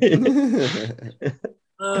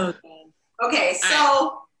 Oh, okay,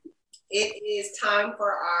 so it is time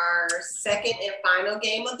for our second and final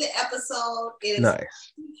game of the episode. It is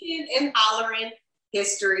nice. Teaching and Hollering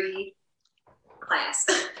History class.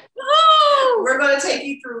 We're going to take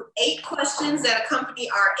you through 8 questions that accompany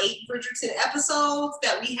our 8 Bridgerton episodes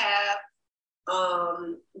that we have.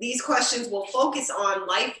 These questions will focus on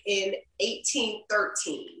life in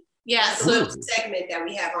 1813. Yeah, so segment that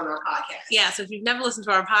we have on our podcast. Yeah, so if you've never listened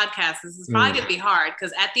to our podcast, this is probably gonna be hard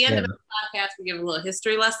because at the end of the podcast we give a little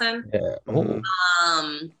history lesson. Yeah. So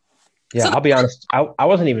I'll be honest. I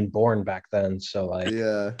wasn't even born back then, so like,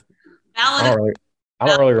 yeah, I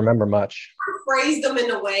don't really remember much. Phrase them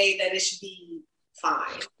in a way that it should be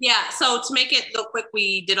fine. Yeah. So to make it real quick,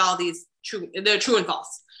 we did all these they're true and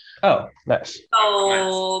false. Oh, nice.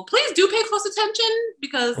 So please do pay close attention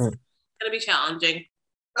because it's gonna be challenging.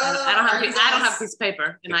 I don't have a piece of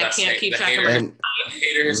paper, and I can't keep track of my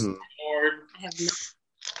haters. I have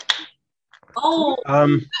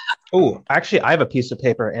no. Actually, I have a piece of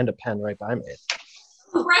paper and a pen right by me.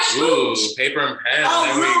 Ooh, paper and pen.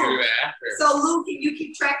 So, Lou, can you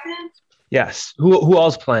keep track then? Yes. Who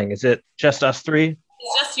all's playing? Is it just us 3?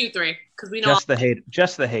 It's just you three, because we know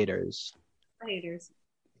Just the haters. haters.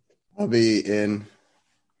 I'll be in.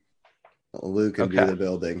 Luke can be Okay. the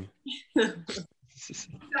building. You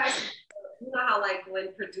guys, you know how like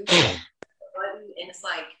when producers hit the button and it's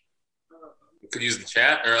like You could use the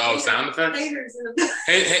chat or sound effects. haters in the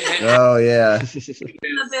Hey. Oh yeah.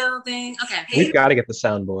 In the building. Okay. We've got to get the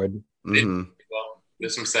soundboard. Mhm. Well,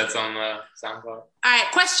 there's some sets on the SoundCloud. All right,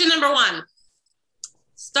 question number 1.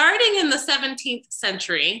 Starting in the 17th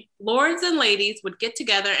century, lords and ladies would get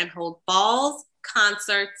together and hold balls,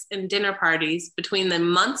 concerts, and dinner parties between the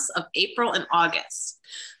months of April and August.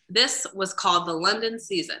 This was called the London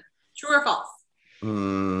season. True or false?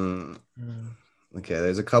 Okay,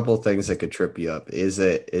 there's a couple things that could trip you up. Is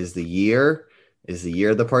the year? Is the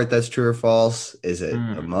year the part that's true or false? Is it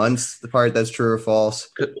the months the part that's true or false?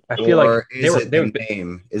 I feel like is it the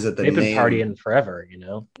name? Is it the they've name? been partying forever, you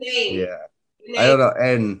know? name. Yeah. Name. I don't know.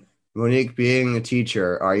 And Monique, being a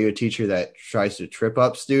teacher, are you a teacher that tries to trip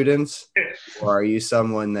up students, or are you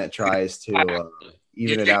someone that tries to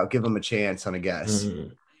even it out, give them a chance on a guess?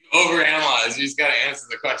 Overanalyze. You just gotta answer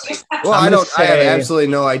the question. Well, I'm I gonna don't. I have say- absolutely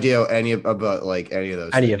no idea about any of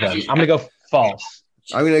those. Any of them. I'm gonna go false.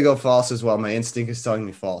 I'm gonna go false as well. My instinct is telling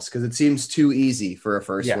me false because it seems too easy for a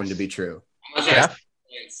first Yes. one to be true. I'm Jeff?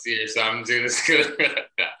 so I'm doing this good.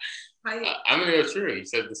 I'm gonna go true. You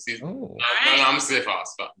said the season. Oh. No, I'm gonna say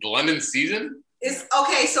false. The London season? It's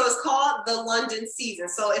okay, so it's called the London season.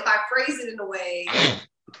 So if I phrase it in a way, I'm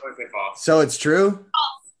gonna say false. So it's true.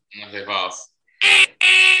 I'm gonna say false.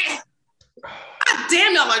 God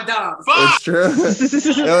damn, y'all are dumb. It's true.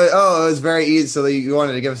 It was very easy. So you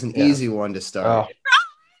wanted to give us an easy one to start.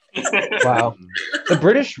 Oh, wow. The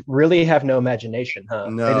British really have no imagination, huh?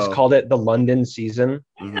 No. They just called it the London season.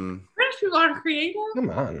 Mhm. British people aren't creative. Come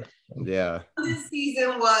on. Yeah. this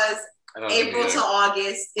season was I don't April think to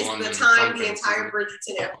August. It's London the time something the entire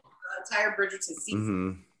season. Bridgerton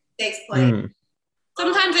season Mhm. takes place. Mm.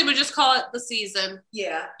 Sometimes they would just call it the season.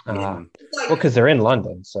 Yeah. Ah. It's like, Well, because they're in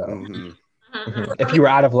London, so Mhm. if you were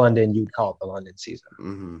out of London, you'd call it the London season.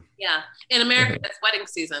 Mhm. Yeah. In America, it's wedding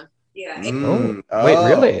season. yeah. Mm. Oh, wait, Oh.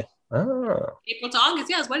 really? Oh, April to August,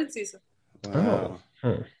 yeah, it's wedding season. Wow.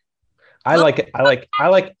 I like it. I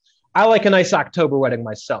like a nice October wedding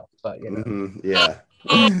myself, but you know. Mhm. Yeah.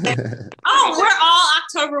 Oh, we're all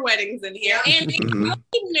October weddings in here. Andy, Mhm. you're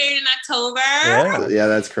getting married in October. Yeah. Yeah,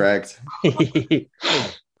 that's correct. Wisconsin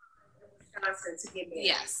to get married.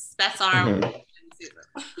 Yes, that's our Mhm. wedding season.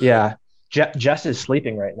 Yeah. Jess is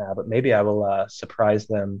sleeping right now, but maybe I will surprise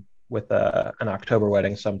them with an October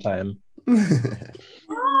wedding sometime.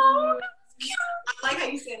 Oh, that's cute. I like how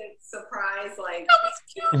you said it, surprise, like,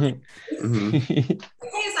 Mhm. Mhm. hey,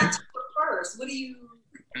 it's October 1st. What do you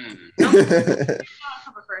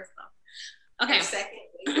October 1st, though. Okay, second?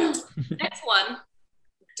 next one.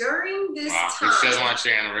 During this Wow. She doesn't time, want to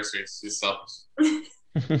share anniversaries. She's selfish.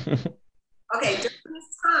 okay, during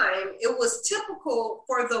this time, it was typical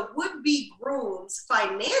for the would-be groom's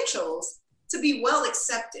financials to be well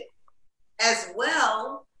accepted, as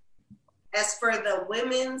well as for the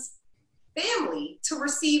women's family to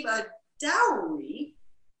receive a dowry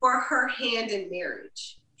for her hand in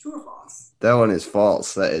marriage. True or false? That one is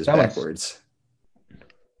false. That is That one's- backwards.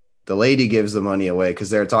 The lady gives the money away because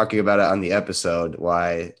they're talking about it on the episode.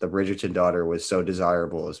 Why the Bridgerton daughter was so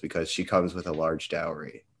desirable is because she comes with a large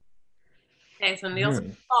dowry. Okay, so Neil's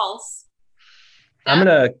false. I'm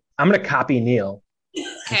gonna copy Neil and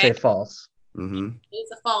say Okay, false. Mm-hmm.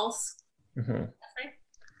 it's a false. Mhm.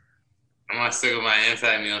 I'm gonna stick with my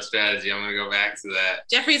anti-Neil strategy. I'm gonna go back to that.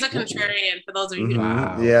 Jeffrey's a contrarian, for those of you who don't know.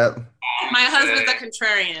 Wow. Yeah, My husband's a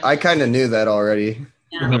contrarian. I kind of knew that already.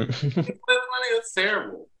 Yeah. Mhm. Money, that's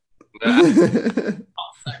terrible.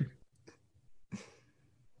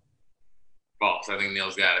 False. I think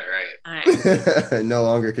Neil's got it right. All right. No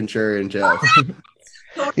longer contrarian Jeff.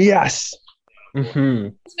 Yes. hmm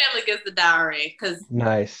His family gives the dowry because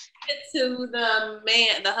Nice. it's to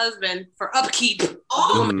the husband for upkeep.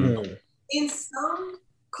 Oh, Mhm. Mm. in some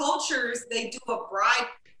cultures, they do a bride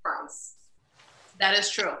price. That is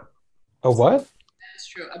true. A what? That is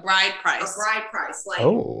true. A bride A price. bride price. Like,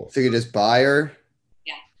 Oh. So you could just buy her.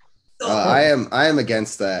 so I am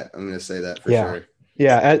against that. I'm going to say that for Yeah. sure.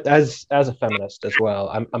 Yeah, as a feminist as well,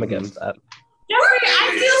 I'm against that. Jeffrey,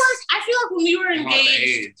 I feel like when we were I'm on the engaged,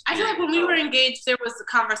 age. I feel like when we were engaged, there was a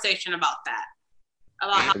conversation about that.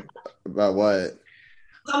 About how About what?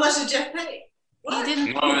 how much did Jeff pay? he What?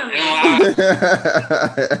 didn't. No, know in me. a lot of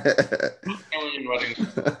weddings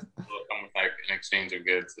will come with like an exchange of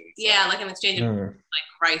goods. And Yeah, like an exchange of Mm. like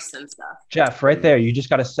rice and stuff. Jeff, right there, you just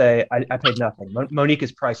got to say, I paid nothing. Monique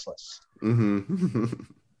is priceless. hmm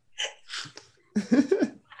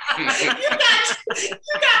You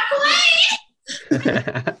got played.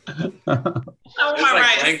 I want my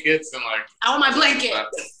rice. Blankets and like. I want my blanket.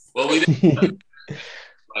 Well, we did.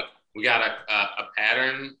 Like we got a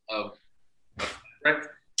pattern of fabric,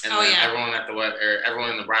 and then everyone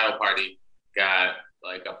in the bridal party got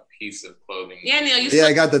like a piece of clothing. Yeah, Neil,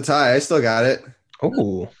 I got the tie. I still got it.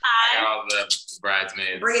 Oh. I got all the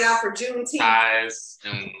bridesmaids. Bring it out for Juneteenth. Ties.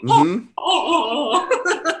 And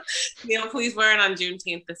Neil, please wear it on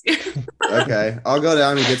Juneteenth this year. Okay, I'll go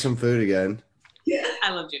down and get some food again. Yeah.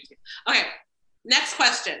 I love Juneteenth. Okay, next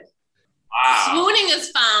question. Wow. Swooning is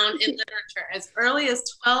found in literature as early as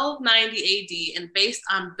 1290 AD and based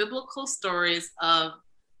on biblical stories of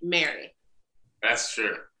Mary. That's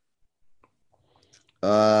true.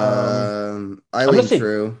 I lean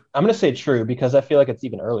true. I'm gonna say true because I feel like it's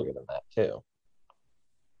even earlier than that too.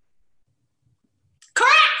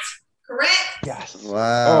 Correct. Yes.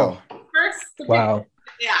 Wow. First, wow.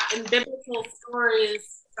 Yeah, in biblical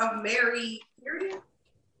stories of Mary. Period.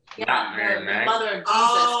 Yeah, the mother of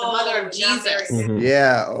Jesus. The mother of Jesus. Mm-hmm.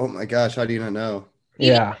 Yeah. Oh my gosh. How do you not know?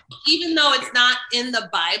 Even though it's not in the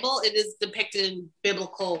Bible, it is depicted in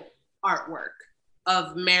biblical artwork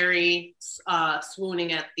of Mary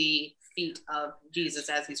swooning at the feet of Jesus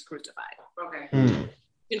as he's crucified. Okay.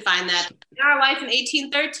 You can find that in Our Life in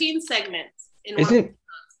 1813 segment.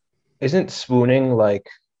 Isn't swooning like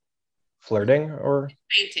flirting or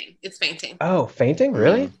fainting? It's fainting. Oh, fainting?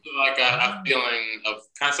 Really? Like a feeling of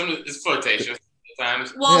kind of some. It's flirtation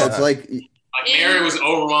sometimes. Well, yeah, it's like Mary was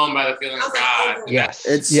overwhelmed by the feeling of God. Yes,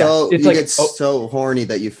 it's so it's like it's so horny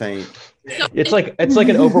that you faint. So it's like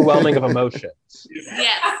an overwhelming of emotions.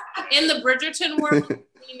 Yes, in the Bridgerton world,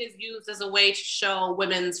 swooning is used as a way to show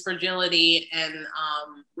women's fragility and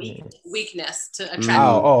weakness to attract.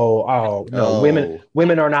 No,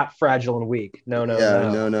 women are not fragile and weak. No.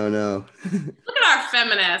 No. Look at our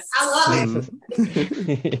feminists. I love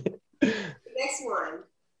it. Next one,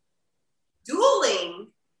 dueling.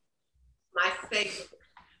 My favorite.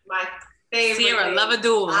 Sierra, love a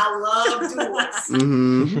duel. I love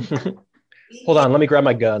duels. Hold on, let me grab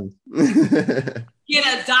my gun. Get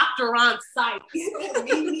a doctor on site.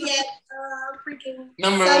 Meet me at freaking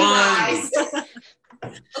number sunrise.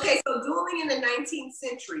 Okay, so dueling in the 19th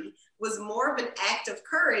century was more of an act of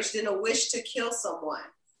courage than a wish to kill someone.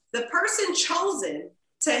 The person chosen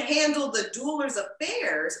to handle the dueler's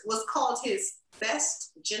affairs was called his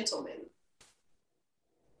best gentleman.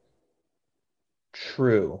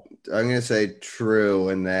 True. I'm going to say true,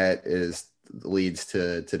 and that leads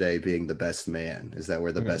to today being the best man. Is that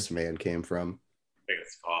where the best man came from? I think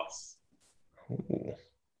it's false. Ooh.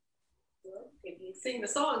 If you sing the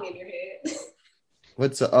song in your head.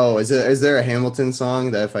 Is there a Hamilton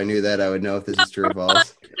song that if I knew that I would know if this is true or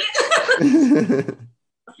false?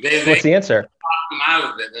 What's the answer? Talk them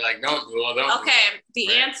out of it. They're like, don't duel, don't. Okay,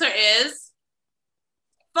 the answer is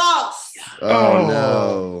false. Oh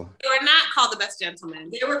no. They were not called the best gentleman.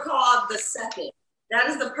 They were called the second. That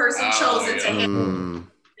is the person chosen to handle.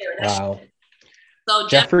 Wow. So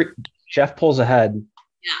Jeff pulls ahead.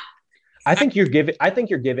 Yeah. I think you're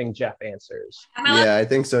giving Jeff answers. Yeah, I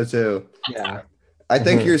think so too. Yeah. I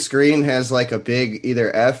think your screen has like a big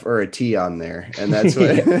either F or a T on there, and that's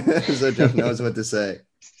what so Jeff knows what to say.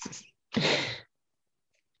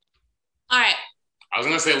 All right. I was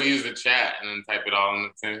gonna say we use the chat and then type it all in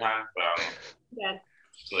at the same time, but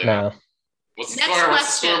No. What's the score?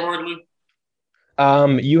 What's the scoreboard, Luke?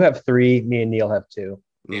 You have 3. Me and Neil have 2.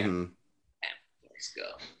 Yeah. Mm-hmm. Okay. Let's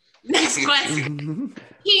go. Next question.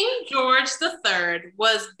 King George III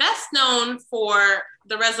was best known for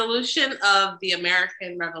the resolution of the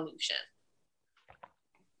American Revolution.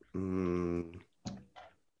 Y'all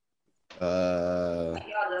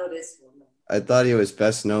know this one. I thought he was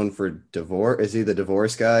best known for divorce. Is he the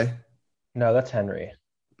divorce guy? No, that's Henry.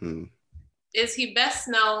 Is he best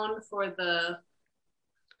known for the...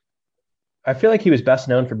 I feel like he was best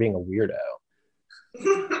known for being a weirdo.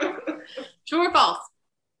 True or false?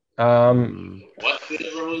 What's the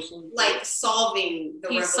revolution? Like solving the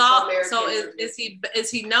revolution. So is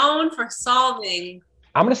he known for solving?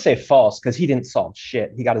 I'm gonna say false because he didn't solve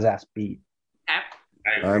shit. He got his ass beat.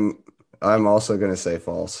 Okay. I'm also gonna say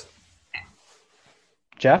false.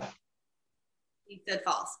 Jeff? He said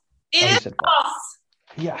false. It is false.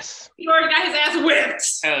 Yes. He already got his ass whipped.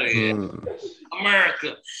 Hell yeah.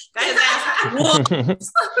 America. Got his ass whooped.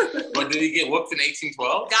 But did he get whooped in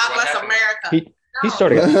 1812? God bless America. He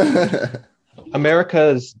sort of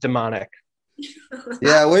America's demonic.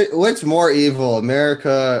 Yeah, what's more evil,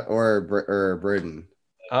 America or Britain?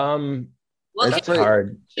 It's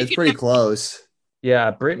hard. It's pretty close.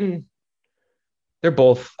 Yeah, Britain. They're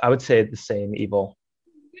both, I would say, the same evil.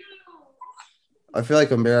 I feel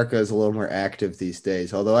like America is a little more active these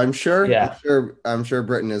days. Although I'm sure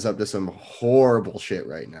Britain is up to some horrible shit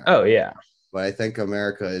right now. Oh yeah. But I think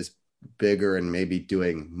America is bigger and maybe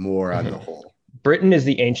doing more on the whole. Britain is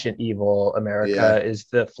the ancient evil. America is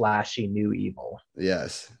the flashy new evil.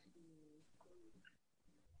 Yes.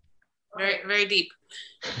 Very, very deep.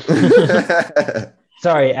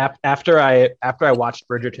 Sorry. After I watched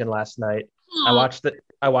Bridgerton last night, I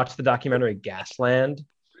watched the documentary Gasland,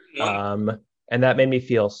 and that made me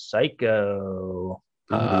feel psycho.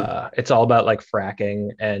 It's all about like fracking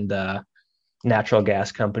and natural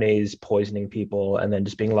gas companies poisoning people, and then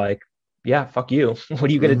just being like, "Yeah, fuck you. What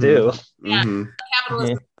are you gonna do?" Yeah,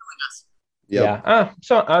 capitalism is killing us. Yep. Yeah.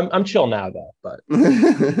 So I'm chill now though, but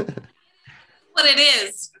what it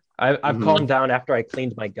is. I've calmed down after I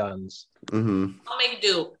cleaned my guns. I'll make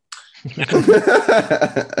do.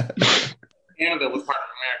 Canada was part of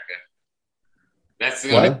America. That's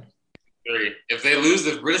the only theory. If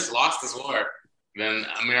the British lost this war, then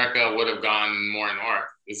America would have gone more north.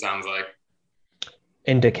 It sounds like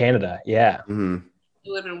into Canada. Yeah. It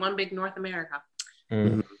would have been one big North America.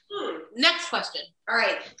 Next question. All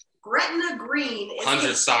right. Gretna Green is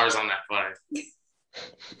 100 stars on that flag.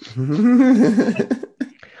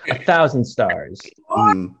 1,000 stars.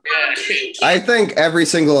 I think every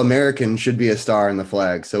single American should be a star in the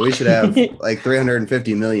flag. So we should have like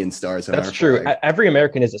 350 million stars on our flag. That's true. Every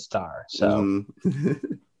American is a star. So. Wow.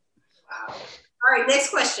 All right, next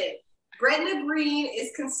question. Gretna Green is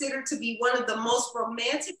considered to be one of the most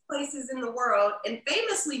romantic places in the world and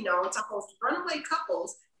famously known to host runaway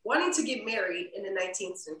couples wanting to get married in the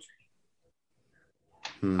 19th century.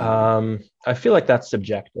 I feel like that's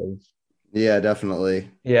subjective. Yeah, definitely.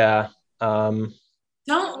 Yeah. Don't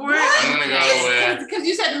worry. I'm gonna go with because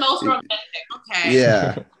you said most romantic. Okay.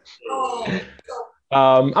 Yeah.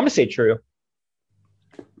 I'm gonna say true.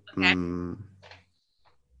 Okay.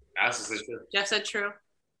 Jeff said true.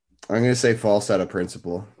 I'm gonna say false out of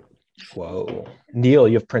principle. Whoa, Neil,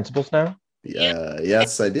 you have principles now? Yeah.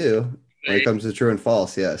 Yes, I do. When it comes to true and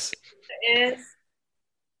false, yes. It is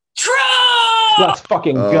true. Let's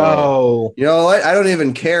fucking go. You know what? I don't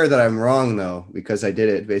even care that I'm wrong though, because I did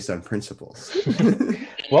it based on principles.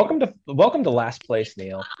 Welcome to last place,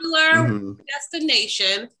 Neil. Popular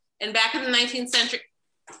destination, and back in the 19th century.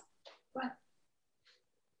 What?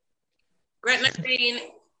 Gretna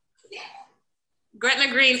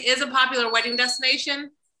Green is a popular wedding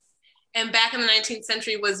destination, and back in the 19th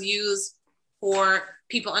century was used for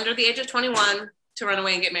people under the age of 21 to run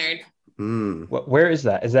away and get married. Where is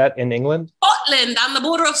that? Is that in England? Scotland, on the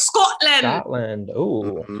border of Scotland. Scotland.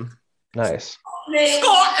 Oh, nice.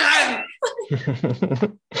 Scotland.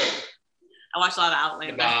 I watched a lot of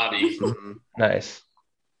Outlander. Nice.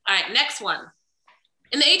 All right, next one.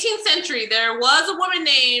 In the 18th century, there was a woman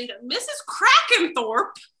named Mrs.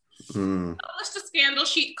 Crackenthorpe who published a scandal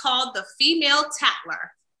sheet called The Female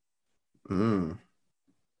Tattler.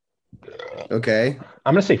 Okay.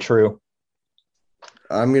 I'm going to say true.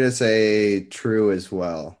 I'm going to say true as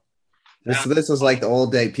well. This was like the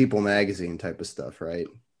old day People magazine type of stuff, right?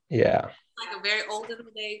 Yeah. Like a very old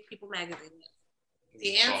day People magazine.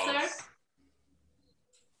 The answer?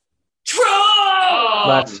 True!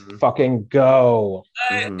 Let's fucking go.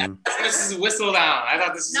 This is Whistle Down. I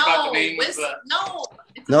thought this was about the name of the...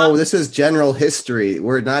 No, this is general history.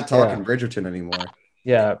 We're not talking Bridgerton anymore.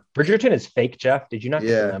 Yeah. Bridgerton is fake, Jeff. Did you not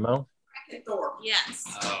get the memo? Yes.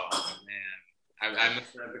 Oh, man. I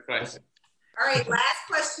misread the question. All right, last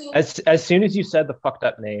question. As soon as you said the fucked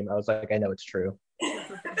up name, I was like, I know it's true.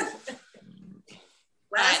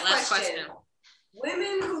 Last question.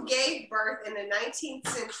 Women who gave birth in the 19th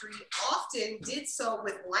century often did so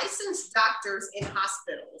with licensed doctors in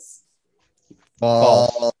hospitals.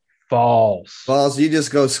 False. You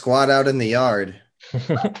just go squat out in the yard. They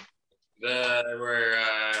were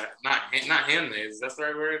not handmaids. That's the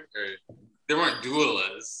right word. Or they weren't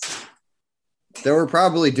doulas. There were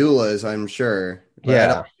probably doulas, I'm sure. But I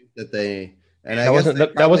don't think that they. And that wasn't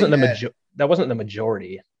the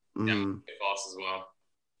majority. Yeah, false as well.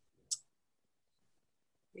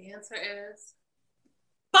 The answer is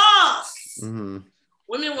false.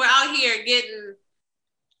 Women were out here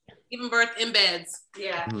giving birth in beds.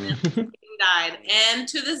 Yeah. Died. And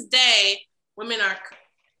to this day, women are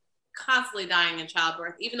constantly dying in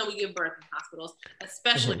childbirth, even though we give birth in hospitals,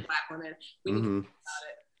 especially Black women. We need to think about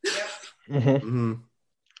it. Yep.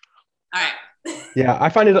 All right. Yeah, I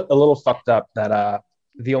find it a little fucked up that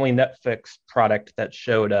the only Netflix product that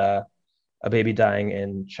showed a baby dying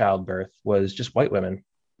in childbirth was just white women.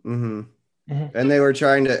 And they were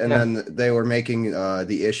trying to, and then they were making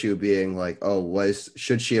the issue being like, oh,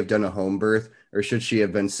 should she have done a home birth or should she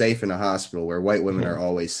have been safe in a hospital where white women are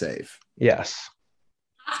always safe? Yes.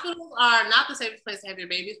 Hospitals are not the safest place to have your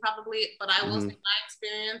babies, probably, but I will say my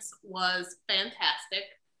experience was fantastic.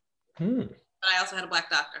 But I also had a black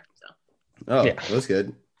doctor. So. Oh, yeah. That's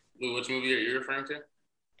good. Which movie are you referring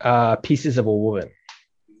to? Pieces of a Woman.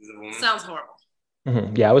 Sounds horrible.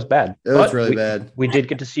 Yeah, it was bad. It was really bad. We did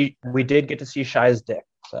get to see Shia's dick.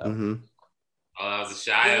 So. Oh, that was a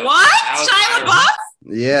Shia. What? Shia LaBeouf?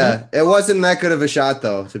 Yeah, it wasn't that good of a shot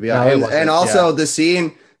though, to be honest. And also the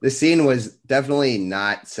scene was definitely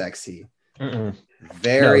not sexy.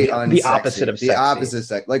 Very unsexy. The opposite of sexy. The opposite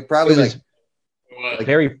sex. Like probably like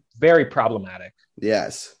very, very problematic.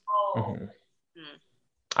 Yes.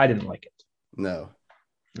 I didn't like it. No.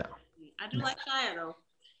 I do like Shia though.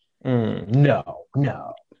 No.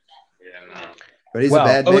 Yeah, no. But he's a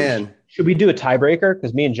bad man. Should we do a tiebreaker?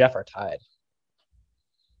 Because me and Jeff are tied.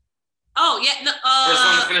 Oh yeah. No, first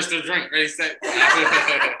one to finish their drink. Ready, set.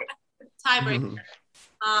 Tiebreaker.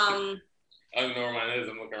 I don't know where mine is.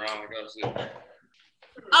 I'm looking around like, oh shit.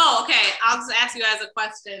 Oh, okay. I'll just ask you guys a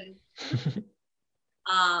question.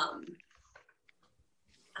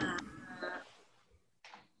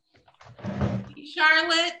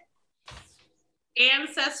 Charlotte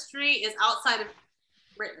ancestry is outside of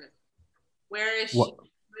Britain. Where is she?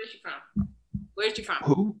 Where is she from? Where is she from?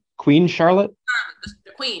 Who? Queen Charlotte? Charlotte,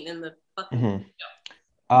 the queen in the fucking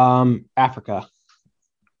Africa.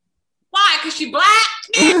 Why? Because she black?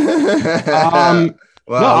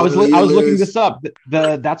 Well, no, I was looking this up.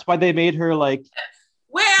 That's why they made her like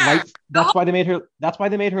where? That's why they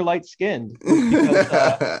made her light skinned.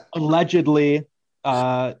 Because allegedly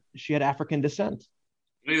she had African descent.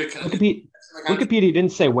 Wikipedia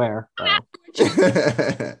didn't say where. Okay.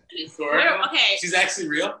 She's actually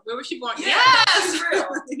real? Where was she born? Yes, she's real.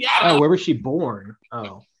 Oh, where was she born? Oh.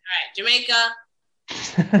 All right, Jamaica.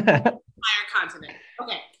 Higher continent.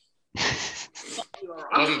 Okay.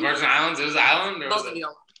 Wasn't Virgin Islands? It was an island? Or was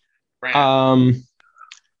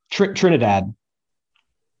it Trinidad.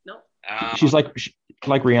 Nope. She's like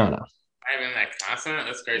Rihanna. Not even that continent?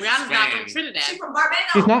 That's crazy. Rihanna's not from Trinidad. She's from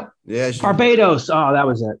Barbados. She's not? Yeah. Barbados. Oh, that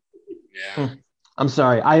was it. Yeah. I'm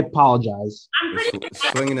sorry. I apologize. I'm pretty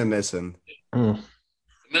swinging and missing.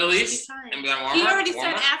 Middle East? He already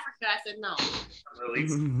said Africa. I said no. Middle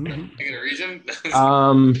East? In a region?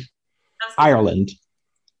 Ireland.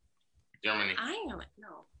 Germany. Ireland,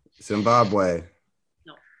 no. Zimbabwe.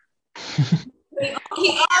 No. He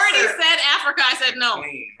already said Africa. I said no.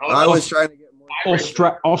 I was trying to get more.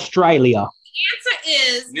 Australia. The answer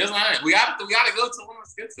is. We got to go to one of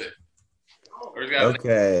us gets it.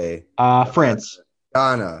 Okay. France.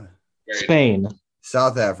 Ghana. Spain.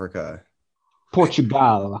 South Africa.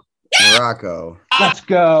 Portugal. Morocco. Let's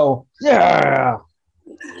go. Yeah.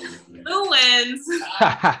 Who wins?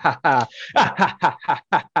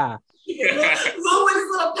 Louis'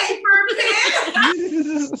 little paper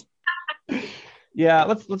pen. Yeah,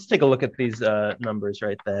 let's take a look at these numbers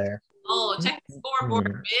right there. Oh, check the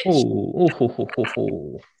scoreboard,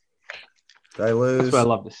 bitch. Did I lose? That's what I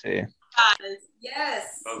love to see.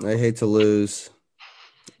 Yes. I hate to lose,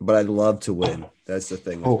 but I'd love to win. That's the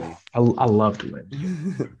thing with me. I love to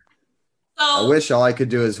win. I wish all I could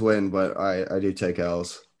do is win, but I do take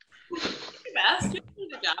L's. Best. Good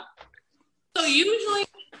job. So usually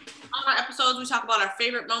on our episodes, we talk about our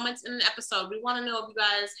favorite moments in an episode. We want to know if you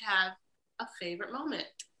guys have a favorite moment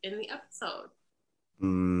in the episode.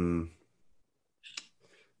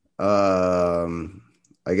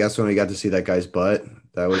 I guess when we got to see that guy's butt,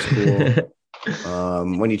 that was cool.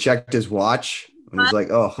 When he checked his watch, and he's like,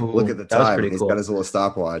 "Oh, look at the time." And he's got his little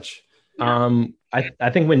stopwatch. I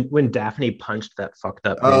think when Daphne punched that fucked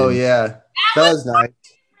up. Oh yeah, that was nice.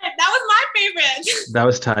 That was my favorite. That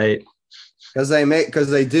was tight. Because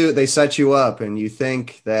they set you up, and you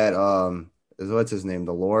think that what's his name,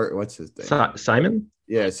 the Lord, what's his name, Simon?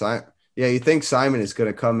 Yeah, Yeah, you think Simon is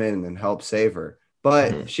going to come in and help save her,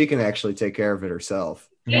 but she can actually take care of it herself.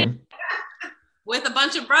 With a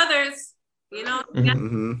bunch of brothers, you know,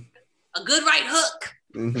 a good right hook.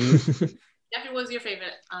 Definitely was your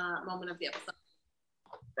favorite moment of the episode?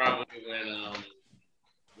 Probably when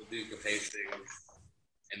the Duke of Hastings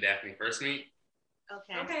and Daphne first meet.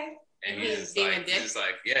 Okay. And he's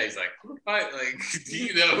like, who fight? Like, do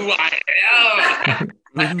you know who I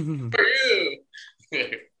am? For you.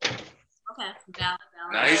 Okay.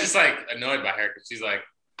 No, he's just like annoyed by her because she's like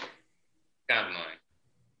kind of annoying.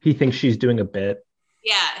 He thinks she's doing a bit.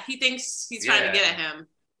 Yeah, he thinks he's trying to get at him.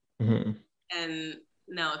 And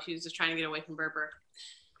no, she's just trying to get away from Berber.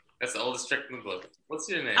 That's the oldest trick in the book. What's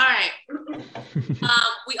your name? All right.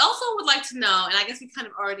 We also would like to know, and I guess we kind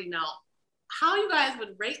of already know, how you guys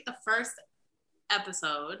would rate the first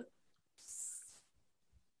episode.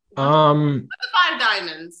 1 to 5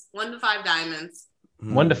 diamonds. 1 to 5 diamonds.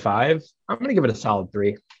 1 to 5. I'm gonna give it a solid 3.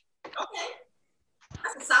 Okay.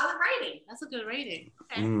 That's a solid rating. That's a good rating.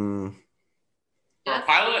 Okay. For a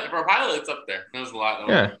pilot, it's up there. There's a lot.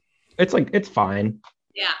 Yeah, it's fine.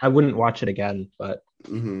 Yeah. I wouldn't watch it again, but.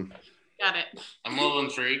 Got it. I'm a little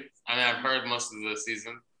intrigued. I mean, I've heard most of the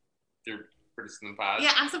season through producing the pod.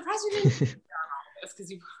 Yeah, I'm surprised you didn't hear all this because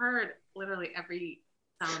you've heard literally every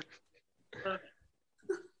sound.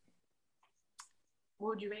 What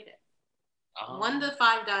would you rate it? 1 to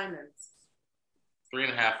 5 diamonds.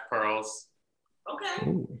 3.5 pearls. Okay.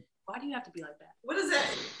 Ooh. Why do you have to be like that? What is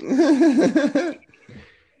that?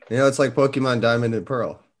 It's like Pokemon Diamond and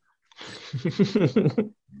Pearl.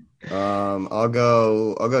 I'll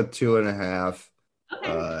go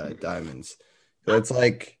 2.5 diamonds. So it's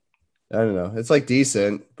like, I don't know, it's like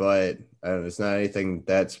decent, but I don't know, it's not anything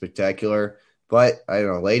that spectacular. But I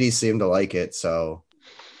don't know, ladies seem to like it, so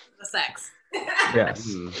The sex. Yes.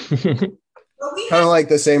 Kind of like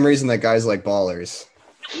the same reason that guys like Ballers.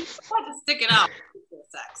 We just want to stick it out.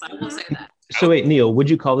 Sex. I will say that. So wait, Neil, would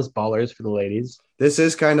you call this Ballers for the ladies? This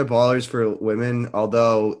is kind of Ballers for women,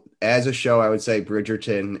 although as a show, I would say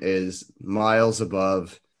Bridgerton is miles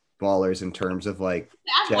above Ballers in terms of like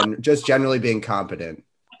just generally being competent.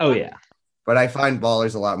 Oh yeah. But I find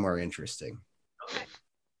Ballers a lot more interesting.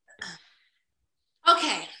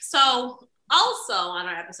 Okay, so also on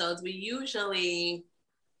our episodes, we usually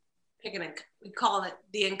pick we call it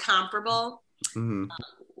the incomparable.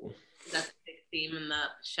 That's a big theme in the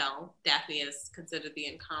show. Daphne is considered the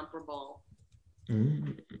incomparable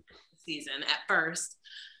season at first.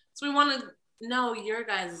 So we want to know your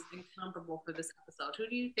guys' incomparable for this episode. Who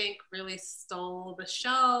do you think really stole the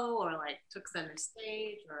show or like took center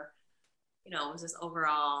stage or, was this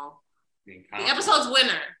overall the episode's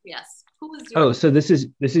winner? Yes. Who was your so this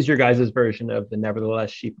is your guys' version of the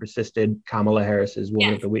Nevertheless She Persisted Kamala Harris's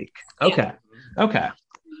Woman of the Week. Okay. Yeah. Okay.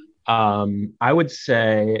 I would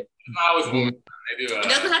say it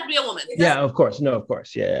doesn't have to be a woman. Yeah, of course. No, of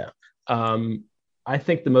course. Yeah. I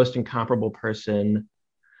think the most incomparable person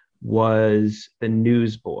was the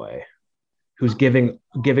newsboy who's giving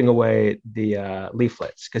away the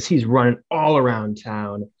leaflets because he's running all around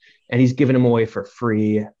town and he's giving them away for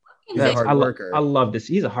free. He's a hard worker. I love this.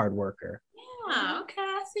 He's a hard worker. Yeah, okay.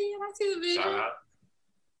 I see the vision. I'm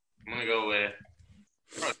gonna go with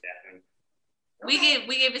Daphne. We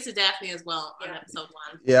gave it to Daphne as well on episode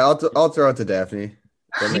 1. Yeah, I'll throw it to Daphne.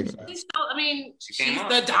 She's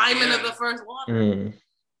the diamond of the first one.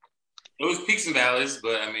 It was peaks and valleys,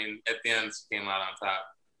 but I mean, at the end, she came out on top.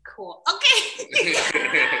 Cool. Okay.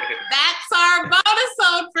 That's our bonus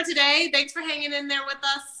zone for today. Thanks for hanging in there with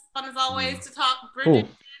us. Fun as always to talk Bridgerton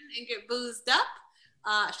and get boozed up.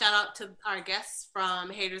 Shout out to our guests from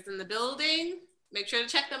Haters in the Building. Make sure to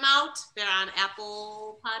check them out. They're on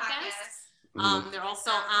Apple Podcasts. They're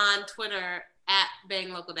also on Twitter at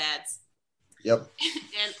Bang Local Dads. Yep.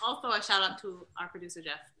 And also a shout out to our producer,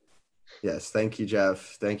 Jeff. Yes. Thank you,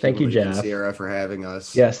 Jeff. Thank you, Jeff. And Sierra, for having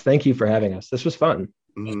us. Yes. Thank you for having us. This was fun.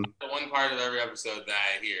 The one part of every episode that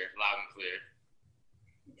I hear loud and clear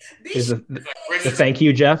is the thank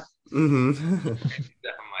you, Jeff. I'm like,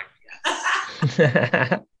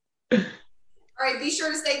 yes. All right, be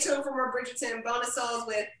sure to stay tuned for more Bridgerton bonus souls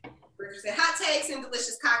with Bridgerton hot takes and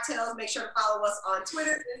delicious cocktails. Make sure to follow us on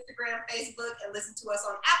Twitter, Instagram, Facebook, and listen to us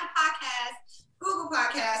on Apple Podcasts, Google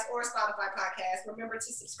Podcasts, or Spotify Podcasts. Remember to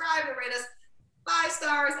subscribe and rate us 5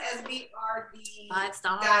 stars as we are the 5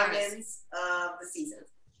 stars diamonds of the season.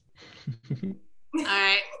 All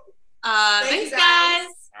right. Thanks, guys.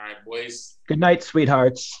 All right, boys. Good night,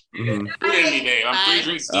 sweethearts. I'm 3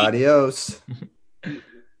 drinks deep. Adios.